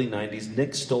the early 90s.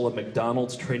 Nick stole a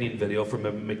McDonald's training video from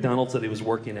a McDonald's that he was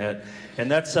working at,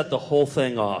 and that set the whole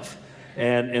thing off.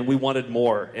 And we wanted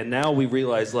more. And now we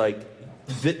realize, like,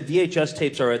 VHS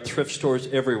tapes are at thrift stores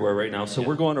everywhere right now. So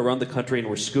we're going around the country and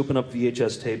we're scooping up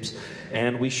VHS tapes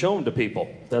and we show them to people.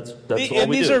 That's all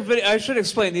we do. I should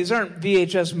explain. These aren't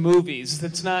VHS movies.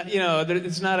 It's not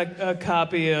it's not a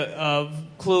copy of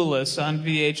Clueless on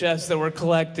VHS that we're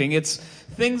collecting. It's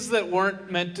things that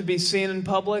weren't meant to be seen in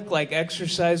public, like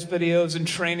exercise videos and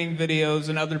training videos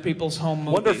and other people's home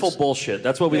movies. Wonderful bullshit.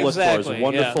 That's what we look for. Is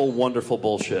wonderful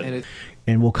bullshit.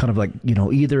 And we'll kind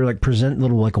of either present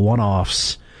little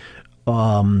one-offs,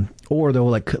 or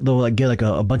they'll get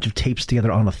a bunch of tapes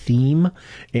together on a theme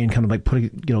and kind of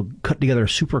cut together a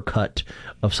super cut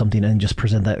of something and just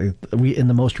present that. In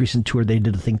the most recent tour, they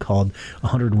did a thing called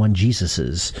 101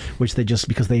 Jesuses, which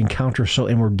because they encounter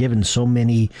and were given so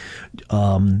many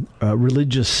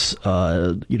religious,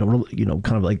 kind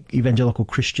of like evangelical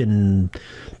Christian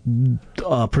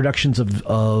productions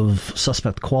of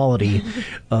suspect quality.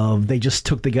 They just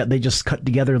cut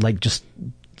together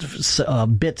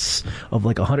bits of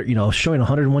 100, showing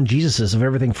 101 Jesuses of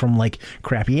everything from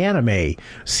crappy anime,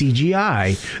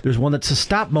 CGI. There's one that's a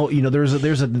stop motion. There's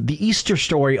the Easter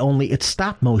Story, only it's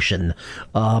stop motion.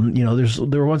 There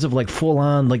are ones of full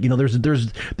on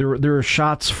there are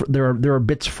shots. There are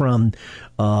bits from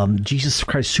Jesus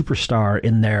Christ Superstar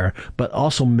in there, but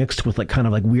also mixed with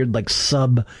weird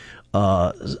sub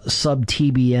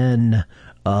TBN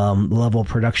level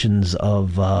productions of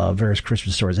various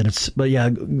Christmas stories. And but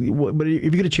if you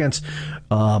get a chance,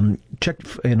 check,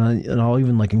 and I'll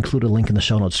even like include a link in the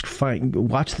show notes.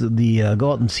 Watch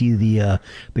go out and see the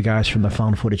guys from the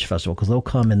Found Footage Festival, because they'll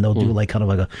come and they'll do like kind of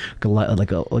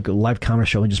like a live comedy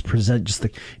show and just present just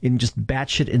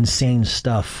batshit insane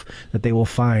stuff that they will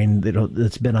find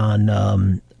that's been on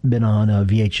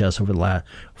VHS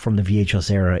from the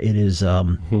VHS era. It is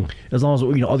as long as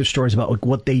other stories about like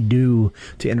what they do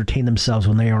to entertain themselves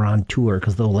when they are on tour,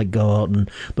 because they'll like go out and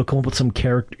they'll come up with some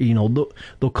character,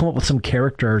 they'll come up with some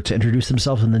character to introduce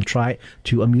themselves and then try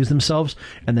to amuse themselves,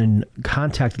 and then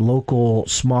contact local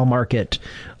small market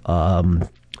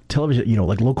television,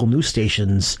 like local news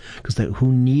stations, because they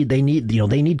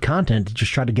need content to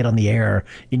just try to get on the air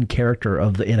in character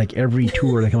in like every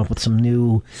tour. They come up with some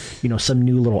new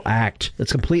little act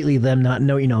that's completely them not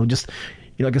know, just.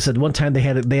 Like I said, one time they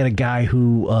had a guy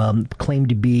who claimed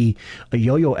to be a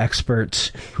yo-yo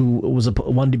expert, who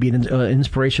wanted to be an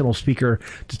inspirational speaker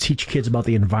to teach kids about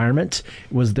the environment.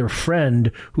 It was their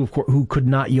friend who could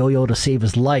not yo-yo to save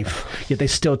his life, yet they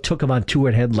still took him on tour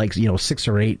and had like 6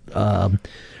 or 8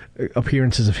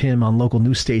 appearances of him on local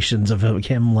news stations, of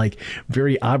him like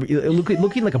very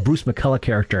looking like a Bruce McCullough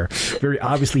character, very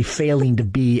obviously failing to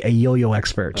be a yo-yo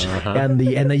expert. And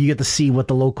then you get to see what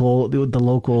the local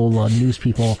news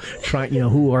people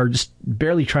who are just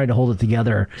barely trying to hold it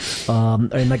together,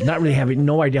 and like not really having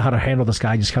no idea how to handle this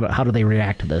guy, just kind of how do they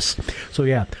react to this. So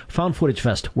yeah, Found Footage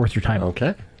Fest, worth your time.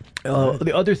 Okay.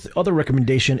 The other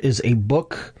recommendation is a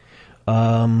book.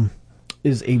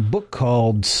 Is a book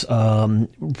called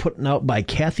put out by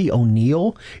Cathy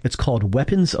O'Neil. It's called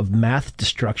Weapons of Math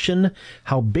Destruction: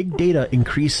 How Big Data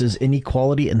Increases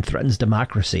Inequality and Threatens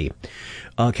Democracy.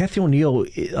 Cathy O'Neil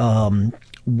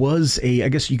was I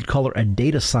guess you could call her a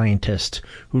data scientist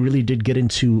who really did get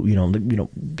into,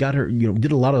 got her,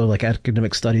 did a lot of like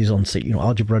academic studies on, say,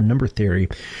 algebra and number theory.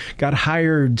 Got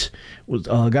hired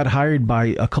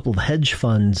by a couple of hedge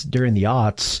funds during the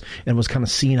aughts, and was kind of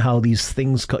seeing how these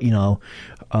things,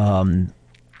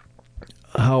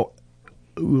 how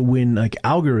when like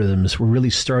algorithms were really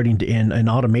starting to, and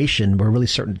automation were really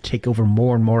starting to take over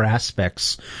more and more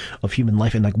aspects of human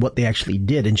life, and like what they actually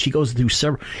did. And she goes through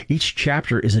each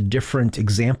chapter is a different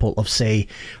example of, say,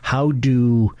 how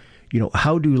do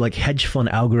like hedge fund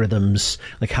algorithms,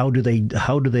 like how do they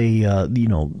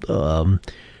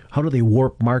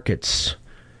warp markets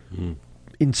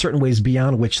in certain ways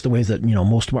beyond which the ways that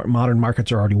most modern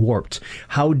markets are already warped.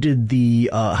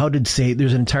 Say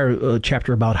there's an entire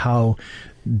chapter about how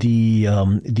the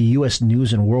U.S.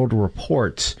 News and World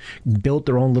Report built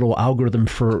their own little algorithm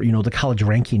for the college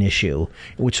ranking issue,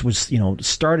 which was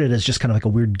started as just kind of like a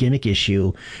weird gimmick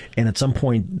issue, and at some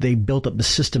point they built up the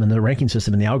system and the ranking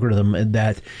system and the algorithm, and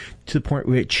that to the point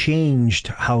where it changed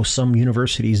how some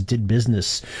universities did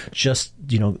business, just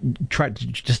try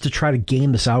to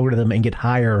game this algorithm and get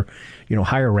higher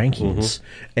rankings.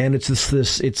 And it's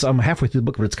I'm halfway through the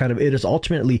book, but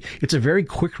it's a very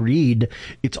quick read.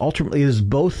 It is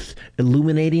both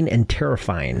illuminating and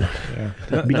terrifying. Yeah.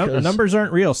 Numbers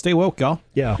aren't real. Stay woke, y'all.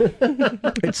 Yeah.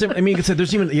 There's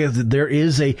even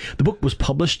the book was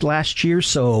published last year,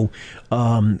 so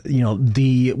all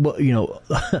the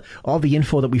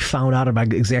info that we found out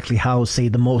about exactly how, say,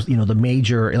 the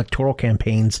major electoral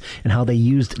campaigns and how they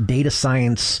used data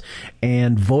science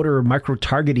and voter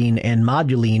micro-targeting and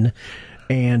moduling,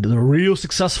 and the real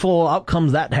successful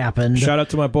outcomes that happened. Shout out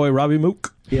to my boy Robbie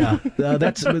Mook. Yeah,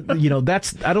 that's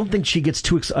I don't think she gets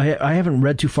too. I haven't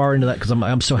read too far into that because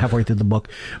I'm so halfway through the book.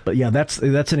 But yeah, that's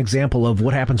an example of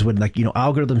what happens when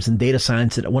algorithms and data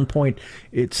science. And at one point,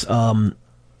 it's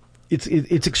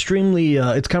extremely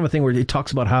it's kind of a thing where it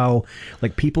talks about how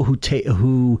like people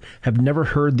who have never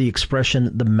heard the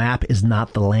expression "the map is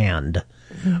not the land."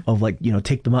 Of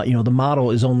take the the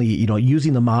model is only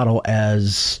using the model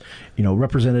as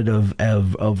representative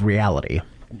of reality.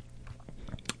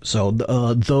 So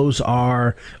those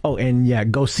are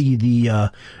go see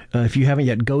the if you haven't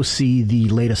yet, go see the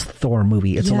latest Thor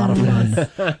movie. It's a lot of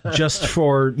fun. Just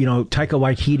for Taika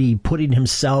Waititi putting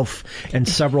himself and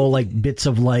several bits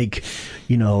of Maori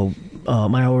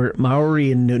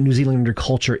and New Zealander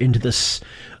culture into this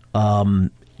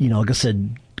like I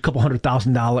said, couple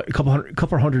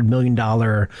 $100 million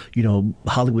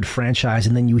Hollywood franchise,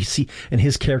 and then you see, and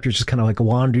his character's just kind of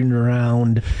wandering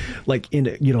around,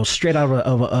 straight out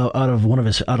of one of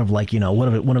his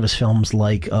films,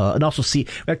 and also see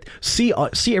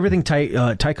everything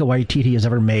Taika Waititi has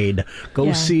ever made.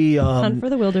 Go see Hunt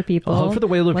for the Wilder People. Hunt for the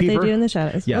Wilder People. What They Do in the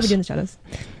Shadows. Yes. What We Do in the Shadows.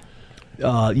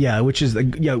 Which is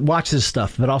watch his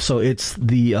stuff, but also it's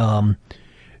the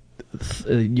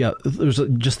there's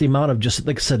just the amount of, just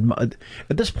like I said,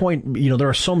 at this point, there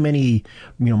are so many,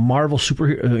 Marvel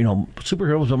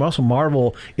superheroes, but also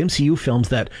Marvel MCU films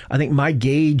that I think my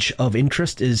gauge of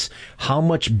interest is how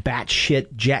much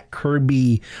batshit Jack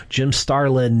Kirby, Jim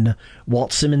Starlin,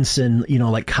 Walt Simonson,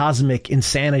 like cosmic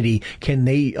insanity can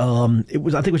they?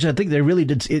 I think they really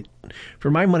did it.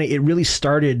 For my money, it really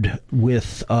started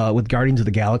with Guardians of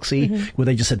the Galaxy, where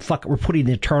they just said, "Fuck, we're putting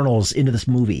the Eternals into this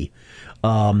movie."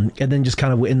 And then just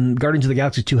kind of in Guardians of the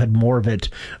Galaxy 2 had more of it,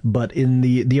 but in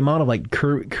the amount of like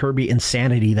Kirby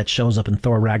insanity that shows up in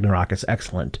Thor Ragnarok is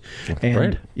excellent. And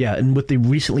right. Yeah, and with the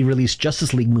recently released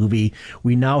Justice League movie,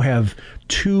 we now have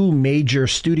two major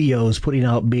studios putting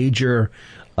out major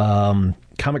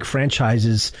comic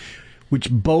franchises,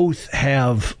 which both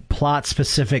have plot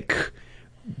specific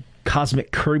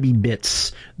cosmic Kirby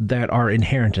bits that are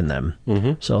inherent in them.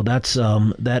 So that's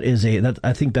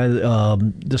I think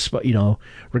that despite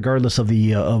regardless of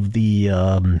the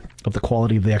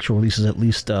quality of the actual releases, at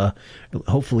least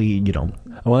hopefully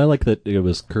Well, I like that it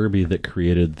was Kirby that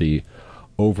created the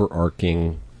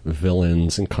overarching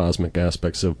villains and cosmic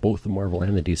aspects of both the Marvel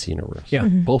and the DC universe. Yeah,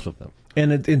 both of them.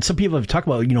 And some people have talked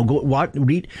about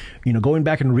going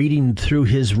back and reading through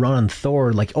his run on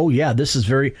Thor, like, oh yeah, this is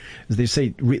very, as they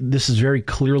say, this is very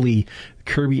clearly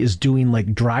Kirby is doing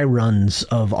like dry runs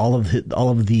of all of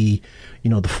the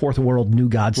the Fourth World New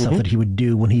God stuff that he would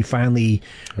do when he finally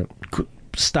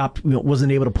stopped,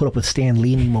 wasn't able to put up with Stan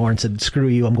Lee anymore and said, screw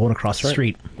you, I'm going across the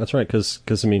street. That's right, because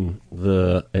I mean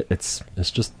it's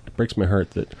just, it breaks my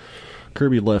heart that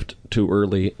Kirby left too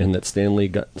early, and that Stan Lee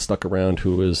got stuck around,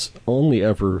 who was only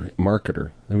ever a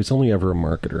marketer.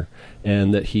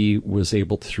 And that he was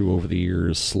able to, over the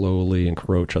years, slowly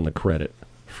encroach on the credit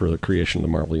for the creation of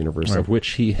the Marvel Universe, Right. of which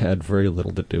he had very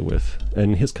little to do with.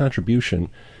 And his contribution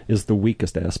is the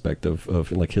weakest aspect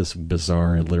of like his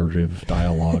bizarre alliterative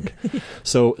dialogue.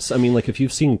 So I mean, like, if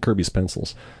you've seen Kirby's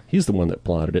pencils, he's the one that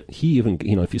plotted it. He even,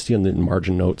 if you see in the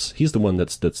margin notes, he's the one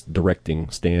that's directing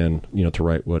Stan, to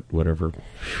write whatever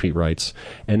he writes.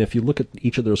 And if you look at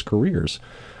each of those careers,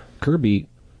 Kirby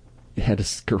had a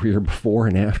career before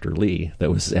and after Lee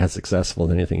that was as successful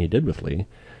as anything he did with Lee.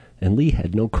 And Lee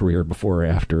had no career before or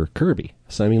after Kirby.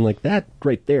 So, I mean, like, that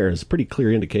right there is a pretty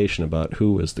clear indication about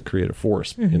who is the creative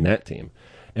force in that team.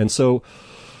 And so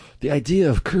the idea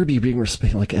of Kirby being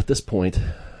like, at this point,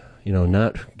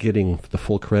 not getting the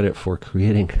full credit for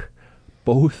creating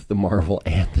both the Marvel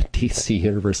and the DC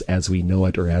universe as we know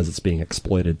it, or as it's being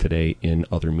exploited today in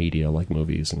other media like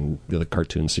movies and the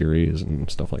cartoon series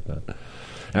and stuff like that.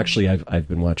 Actually, I've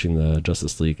been watching the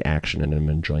Justice League action, and I'm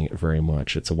enjoying it very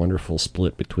much. It's a wonderful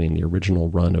split between the original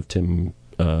run of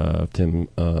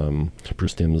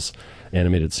Bruce Timm's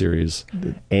animated series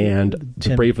and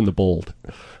The Brave and the Bold.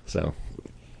 So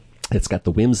it's got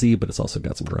the whimsy, but it's also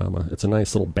got some drama. It's a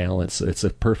nice little balance. It's a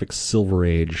perfect Silver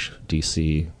Age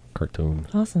DC cartoon.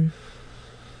 Awesome.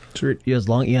 As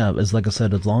long as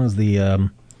the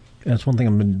that's one thing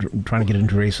I've been trying to get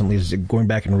into recently, is going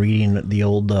back and reading the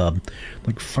old,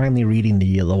 finally reading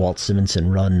the Walt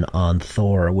Simonson run on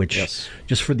Thor, which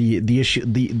just for the issue,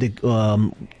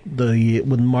 when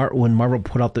Marvel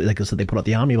put out like I said, they put out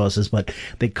the omnibuses, but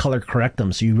they color correct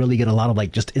them, so you really get a lot of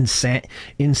like just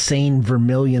insane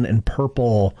vermilion and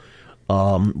purple,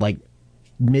 like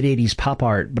mid '80s pop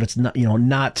art, but it's not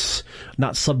not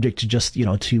subject to just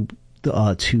to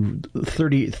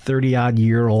 30 odd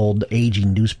year old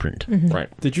aging newsprint. Right.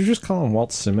 Did you just call him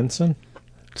Walt Simonson?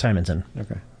 Simonson.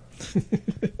 Okay.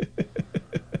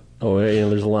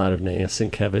 There's a lot of names.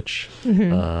 Sienkiewicz,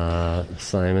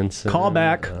 Simonson.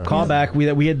 Callback.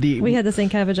 We had the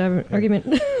Sienkiewicz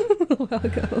argument a while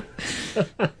ago.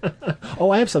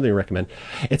 I have something to recommend.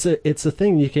 It's a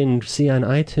thing you can see on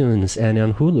iTunes and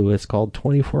on Hulu. It's called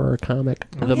 24 Hour Comic,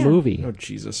 movie. Oh,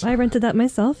 Jesus. I rented that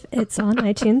myself. It's on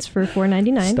iTunes for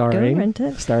 $4.99. Go rent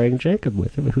it. Starring Jacob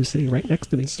with him, who's sitting right next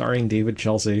to me. Starring David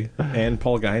Chelsea and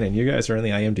Paul Guinan. You guys are in the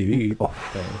IMDb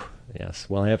thing. Yes.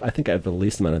 Well, I think I have the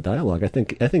least amount of dialogue. I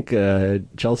think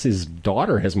Chelsea's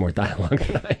daughter has more dialogue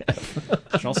than I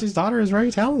have. Chelsea's daughter is very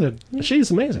talented.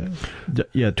 She's amazing.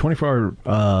 24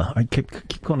 Hour. I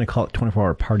keep going to call it 24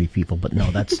 Hour Party People, but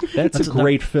no, that's a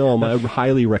great film. I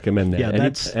highly recommend that.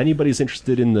 Yeah, anybody's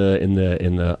interested in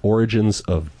the origins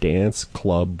of dance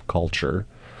club culture,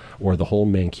 or the whole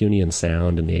Mancunian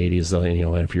sound in the 80s.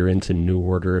 If you're into New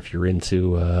Order, if you're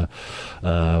into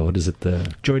what is it,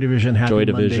 the Joy Division, Happy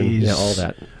Mondays, all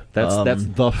that. That's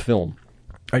the film.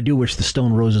 I do wish the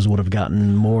Stone Roses would have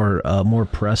gotten more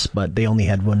press, but they only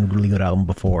had one really good album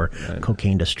before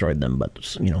cocaine destroyed them. But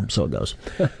so it goes.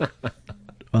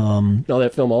 No,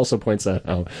 that film also points out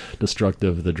how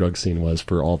destructive the drug scene was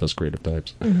for all of us creative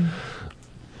types.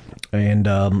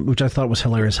 And which I thought was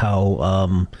hilarious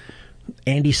how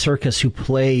Andy Serkis, who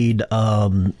played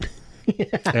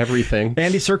everything,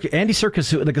 Andy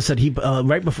Serkis, who, like I said, he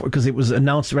right before, because it was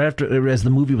announced right after as the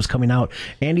movie was coming out,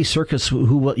 Andy Serkis,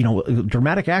 who a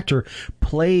dramatic actor,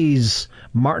 plays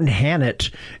Martin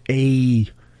Hannett, I'm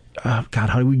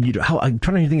trying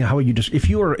to think of how you just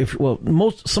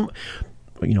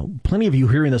plenty of you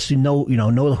hearing this, know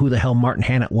who the hell Martin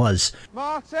Hannett was.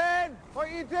 Martin, what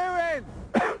are you doing?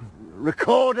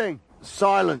 Recording.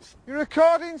 Silence. You're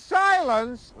recording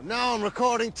silence? No, I'm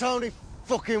recording Tony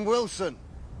fucking Wilson.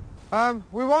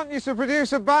 We want you to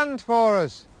produce a band for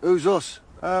us. Who's us?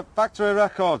 Factory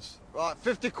Records. Right,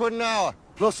 50 quid an hour.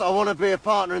 Plus, I want to be a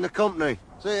partner in the company.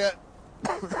 See ya.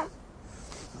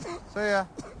 See ya.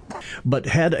 But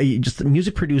had just a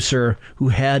music producer who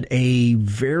had a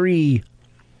very...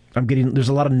 There's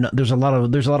a lot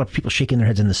of people shaking their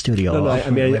heads in the studio. No,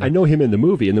 I know him in the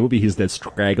movie. In the movie, he's that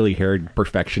scraggly-haired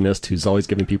perfectionist who's always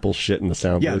giving people shit in the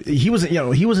sound booth.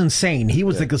 Yeah, he was insane. He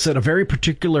was like I said, a very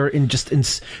particular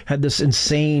had this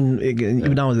insane,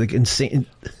 even now like insane.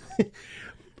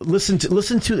 Listen to.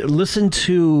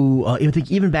 I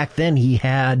think even back then he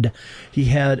had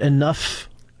enough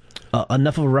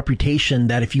of a reputation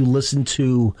that if you listen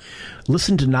to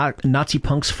Nazi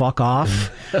Punks Fuck Off,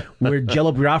 where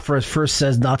Jello Biafra first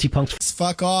says Nazi Punks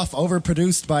Fuck Off,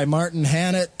 overproduced by Martin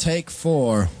Hannett, take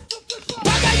 4.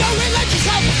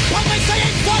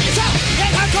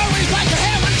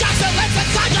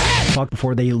 Fuck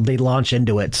before they launch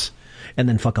into it. And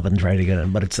then fuck up and try it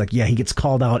again. But it's like, he gets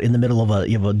called out in the middle of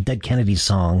a Dead Kennedy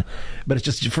song. But it's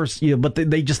just first, but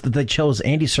they chose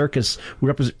Andy Serkis,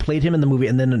 who played him in the movie,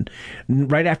 and then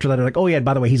right after that, they're like, oh yeah,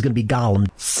 by the way, he's going to be Gollum.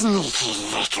 Sneaky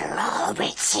little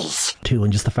hobbitses. Too,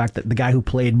 and just the fact that the guy who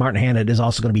played Martin Hannett is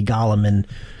also going to be Gollum, and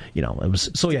it was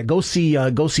so yeah. Go see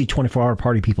 24-Hour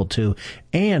Party People too,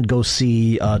 and go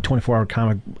see 24-Hour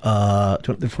Comic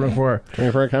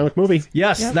 24-Hour Comic Movie.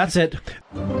 Yes, That's it.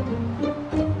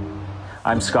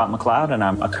 I'm Scott McCloud, and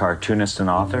I'm a cartoonist and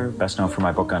author, best known for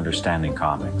my book Understanding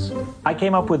Comics. I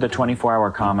came up with the 24-Hour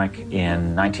Comic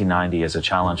in 1990 as a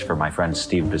challenge for my friend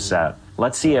Steve Bissett.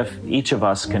 Let's see if each of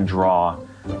us can draw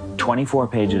 24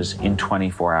 pages in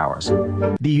 24 hours.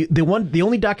 The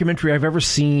only documentary I've ever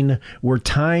seen where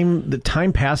the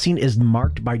time passing is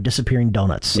marked by disappearing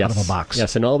donuts out of a box.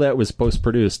 Yes, and all that was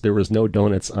post-produced. There was no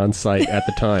donuts on site at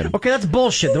the time. Okay, that's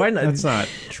bullshit. That's not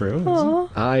true.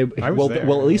 I was there.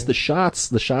 Well, at least the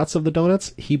shots of the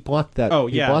donuts, he bought that. Oh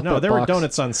yeah, there were box.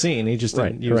 donuts on scene. He just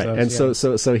didn't use those.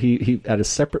 And so he at a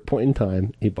separate point in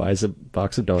time, he buys a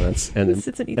box of donuts and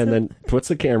then puts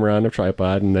the camera on a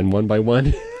tripod, and then one by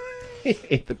one. He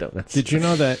ate the donuts. Did you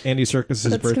know that Andy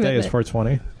Serkis' birthday is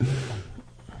 4/20?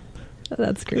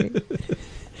 That's great.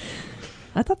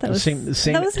 I thought that was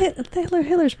that was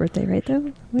Hitler's birthday, right?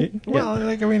 Though.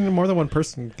 More than one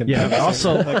person can. Yeah. Have It's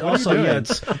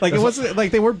like it wasn't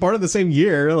like they weren't born in the same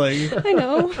year. Like I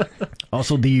know.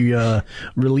 Also, the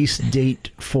release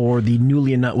date for the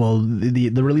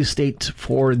the release date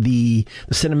for the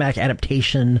cinematic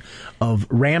adaptation of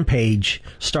Rampage,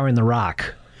 starring The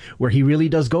Rock, where he really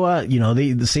does go out,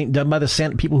 done by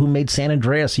the people who made San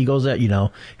Andreas. He goes out,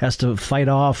 has to fight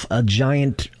off a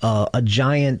giant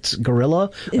gorilla,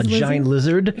 giant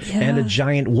lizard, and a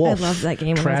giant wolf. I love that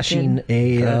game. Trashing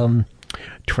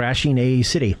a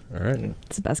city. All right,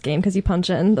 it's the best game because you punch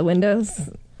it in the windows.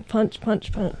 Punch.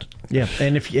 Yeah,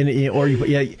 and if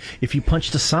you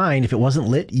punched a sign, if it wasn't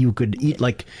lit, you could eat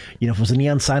if it was a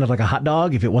neon sign of like a hot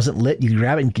dog. If it wasn't lit, you could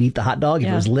grab it and you could eat the hot dog. If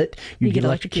it was lit, you'd get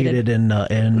electrocuted and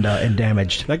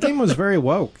damaged. That game was very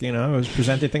woke. It was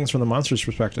presenting things from the monster's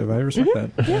perspective. I respect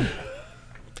that. Yeah.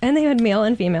 And they had male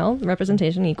and female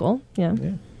representation equal. Yeah.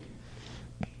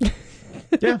 Yeah,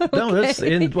 no, Okay. it's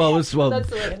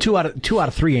 2 out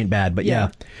of 3 ain't bad, but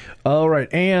yeah. All right,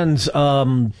 and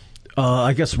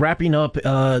I guess wrapping up.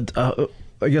 I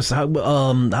guess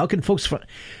how can folks Paul?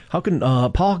 How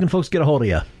can folks get a hold of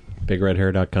you?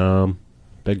 BigRedHair.com.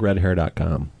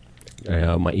 BigRedHair.com.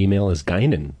 My email is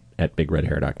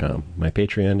Guinan@BigRedHair.com. My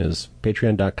Patreon is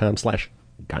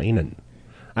Patreon.com/Guinan.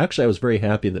 Actually, I was very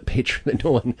happy that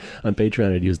no one on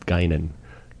Patreon had used Guinan,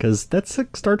 because that's a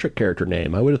Star Trek character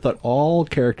name. I would have thought all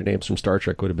character names from Star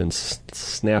Trek would have been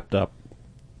snapped up.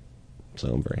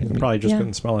 So I'm very happy. Probably just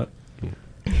couldn't spell it.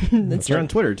 You're on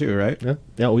Twitter too, right? Yeah.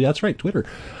 Oh, yeah, that's right, Twitter.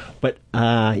 But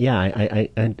I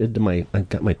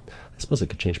suppose I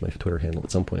could change my Twitter handle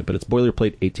at some point. But it's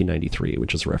Boilerplate 1893,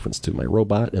 which is a reference to my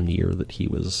robot and the year that he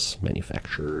was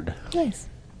manufactured. Nice.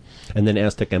 And then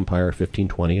Aztec Empire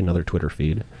 1520, another Twitter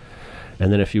feed.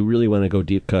 And then if you really want to go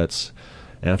deep cuts,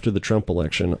 after the Trump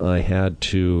election, I had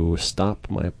to stop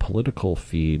my political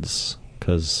feeds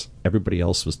because everybody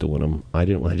else was doing them. I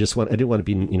didn't want to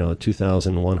be, you know, a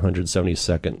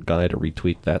 2,172nd guy to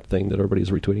retweet that thing that everybody's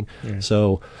retweeting. Yeah.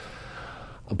 So,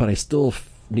 but I still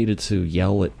needed to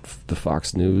yell at the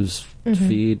Fox News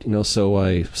feed, you know, so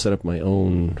I set up my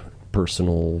own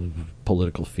personal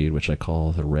political feed, which I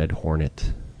call the Red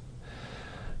Hornet.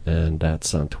 And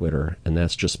that's on Twitter. And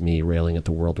that's just me railing at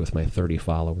the world with my 30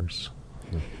 followers.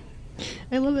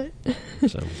 I love it.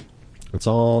 So it's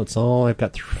all I've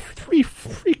got 3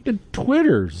 freaking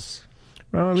Twitters.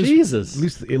 Well,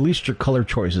 Jesus. At least your color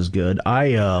choice is good.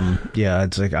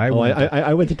 It's like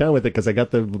I went down with it because I got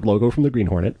the logo from the Green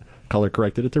Hornet, color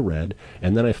corrected it to red,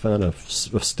 and then I found a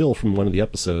still from one of the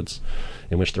episodes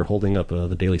in which they're holding up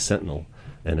the Daily Sentinel,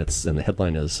 and the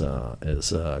headline is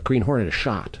Green Hornet is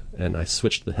shot, and I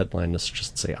switched the headline to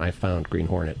just say I found Green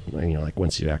Hornet. And, you know, like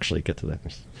once you actually get to that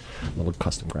little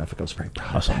custom graphic, I was very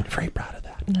proud of that. Very proud of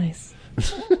that. Nice.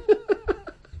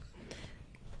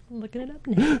 Looking it up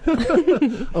now.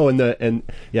 Oh,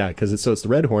 because it's the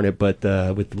Red Hornet, but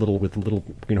with the little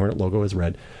Green Hornet logo is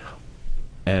red,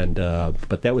 and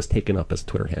but that was taken up as a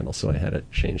Twitter handle, so I had to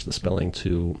change the spelling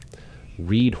to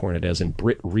Reed Hornet, as in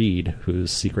Britt Reed, whose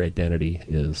secret identity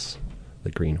is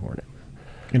the Green Hornet,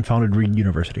 and founded Reed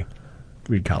University,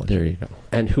 Reed College. There you go,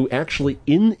 and who actually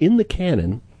in the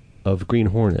canon of Green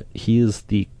Hornet, he is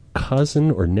the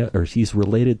cousin or he's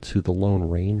related to the Lone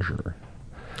Ranger.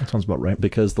 That sounds about right.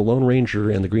 Because the Lone Ranger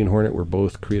and the Green Hornet were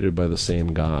both created by the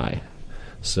same guy,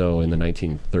 so in the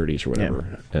 1930s or whatever.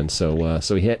 Yeah. And so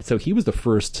he was the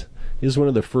first. He was one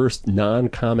of the first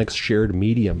non-comics shared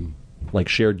medium, like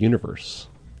shared universe,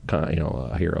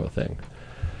 a hero thing.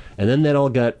 And then that all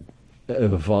got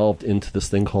evolved into this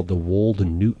thing called the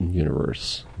Wold-Newton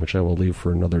universe, which I will leave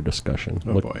for another discussion.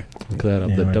 Boy. Look that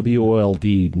up. The WOLD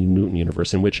Newton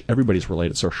universe, in which everybody's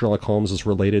related. So Sherlock Holmes is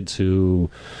related to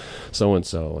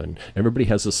so-and-so, and everybody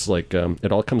has this, like,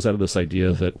 it all comes out of this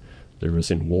idea that there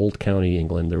was in Wold County,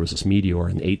 England, there was this meteor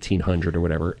in 1800 or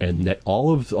whatever, and that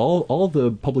all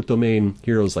the public domain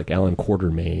heroes like Alan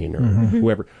Quatermain or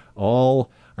whoever,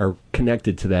 all are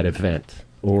connected to that event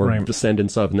or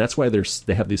descendants of, and that's why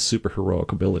they have these super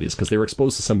heroic abilities, because they were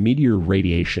exposed to some meteor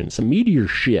radiation, some meteor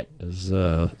shit, as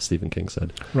Stephen King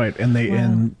said. Right, and they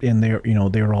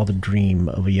were all the dream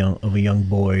of a young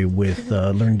boy with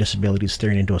learning disabilities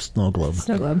staring into a snow globe.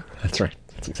 Snow globe. That's right.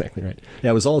 That's exactly right. Yeah,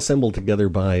 it was all assembled together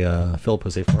by Philip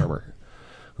Jose Farmer,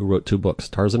 who wrote 2 books,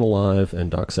 Tarzan Alive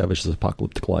and Doc Savage's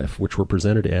Apocalyptic Life, which were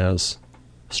presented as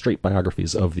straight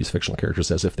biographies of these fictional characters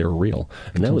as if they were real.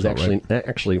 And that was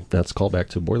that's called back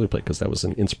to Boilerplate, because that was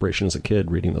an inspiration as a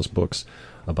kid reading those books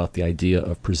about the idea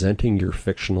of presenting your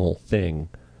fictional thing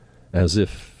as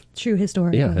if true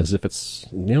historical. Yeah, as if it's,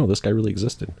 this guy really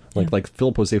existed. Like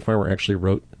Philip Jose Farmer actually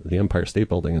wrote the Empire State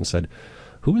Building and said,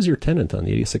 who was your tenant on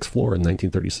the 86th floor in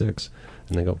 1936?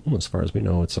 And they go, as far as we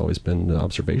know, it's always been the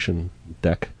observation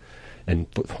deck. And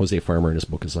Jose Farmer in his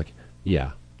book is like,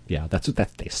 yeah, that's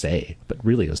what they say. But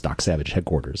really, it was Doc Savage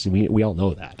headquarters. We all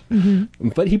know that. Mm-hmm.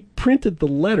 But he printed the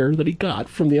letter that he got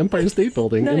from the Empire State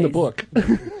Building in the book.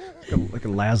 Like a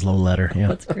Laszlo letter. Yeah,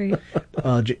 that's great.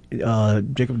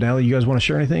 Jacob Daly, you guys want to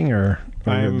share anything, or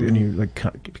any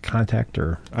contact?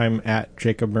 Or I'm at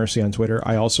Jacob Mercy on Twitter.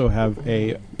 I also have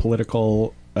a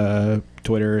political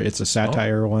Twitter. It's a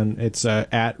satire one. It's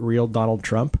at Real Donald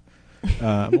Trump.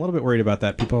 I'm a little bit worried about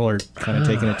that. People are kind of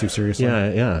taking it too seriously.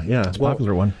 Yeah. It's a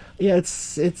popular one. Yeah,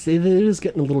 it is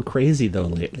getting a little crazy though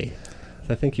lately.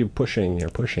 I think you're pushing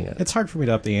it. It's hard for me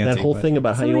to up the ante. That whole thing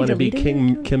about how you want to be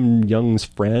Kim Jong's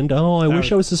friend. Oh, I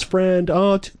wish I was his friend.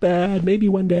 Oh, too bad. Maybe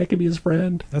one day I could be his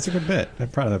friend. That's a good bit. I'm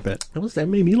proud of that bit. That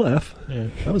made me laugh. Yeah.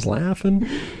 I was laughing.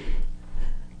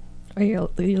 Are you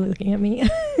looking at me?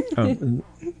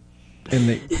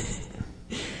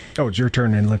 It's your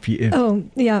turn. And oh,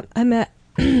 yeah. I'm at...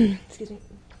 excuse me.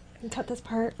 Cut this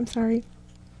part. I'm sorry.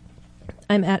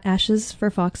 I'm at Ashes for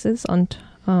Foxes on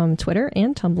Twitter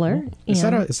and Tumblr. Oh. Is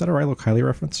that a Rilo Kiley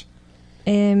reference?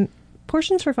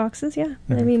 Portions for Foxes, yeah.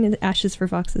 I mean, Ashes for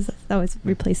Foxes. I always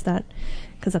replace that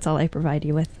because that's all I provide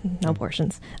you with. No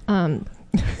portions.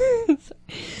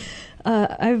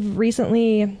 I've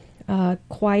recently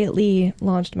quietly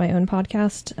launched my own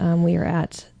podcast. We are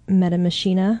at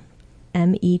Metamachina,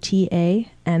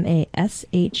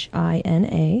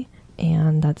 METAMASHINA,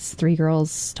 and that's 3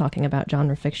 girls talking about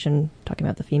genre fiction, talking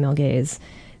about the female gaze,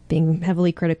 being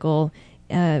heavily critical.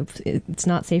 It's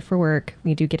not safe for work.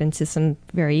 We do get into some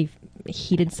very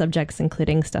heated subjects,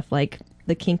 including stuff like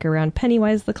the kink around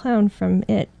Pennywise the Clown from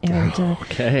It. And,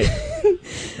 okay.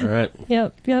 All right.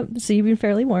 Yep. So you've been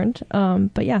fairly warned.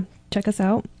 But yeah, check us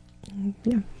out.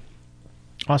 Yeah.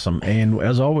 Awesome. And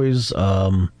as always,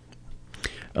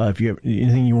 if you have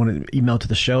anything you want to email to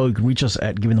the show, you can reach us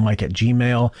at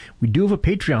givingthemic@gmail.com. We do have a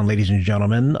Patreon, ladies and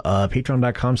gentlemen,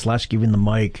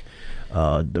 patreon.com/givingthemic.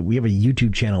 We have a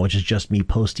YouTube channel, which is just me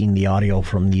posting the audio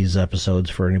from these episodes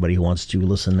for anybody who wants to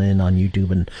listen in on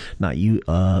YouTube and not you.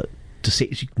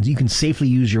 You can safely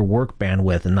use your work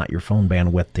bandwidth and not your phone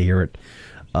bandwidth to hear it.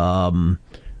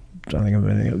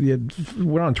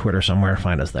 We're on Twitter somewhere.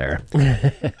 Find us there.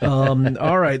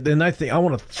 All right, then I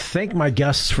want to thank my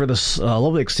guests for this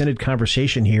lovely extended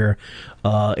conversation here.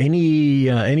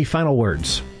 Any final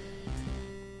words?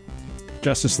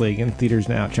 Justice League in theaters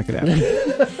now. Check it out.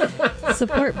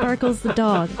 Support Barkles the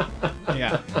dog.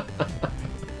 Yeah.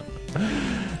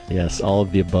 Yes, all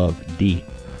of the above. D.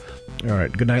 All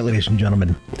right. Good night, ladies and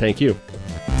gentlemen. Thank you.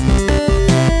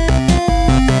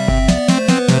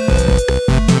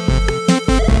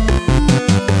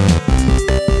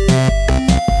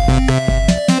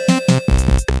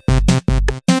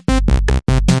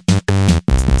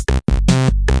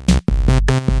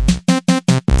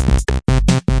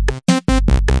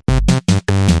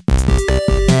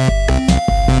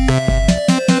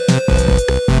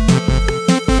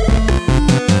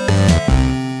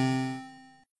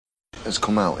 Has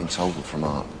come out in total from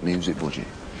our music budget?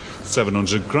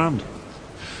 700 grand.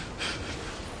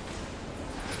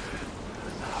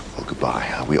 Well,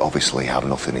 goodbye. We obviously have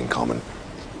nothing in common.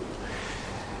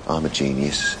 I'm a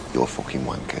genius. You're fucking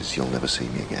wankers. You'll never see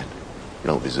me again. You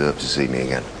don't deserve to see me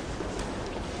again.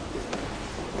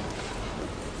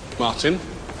 Martin?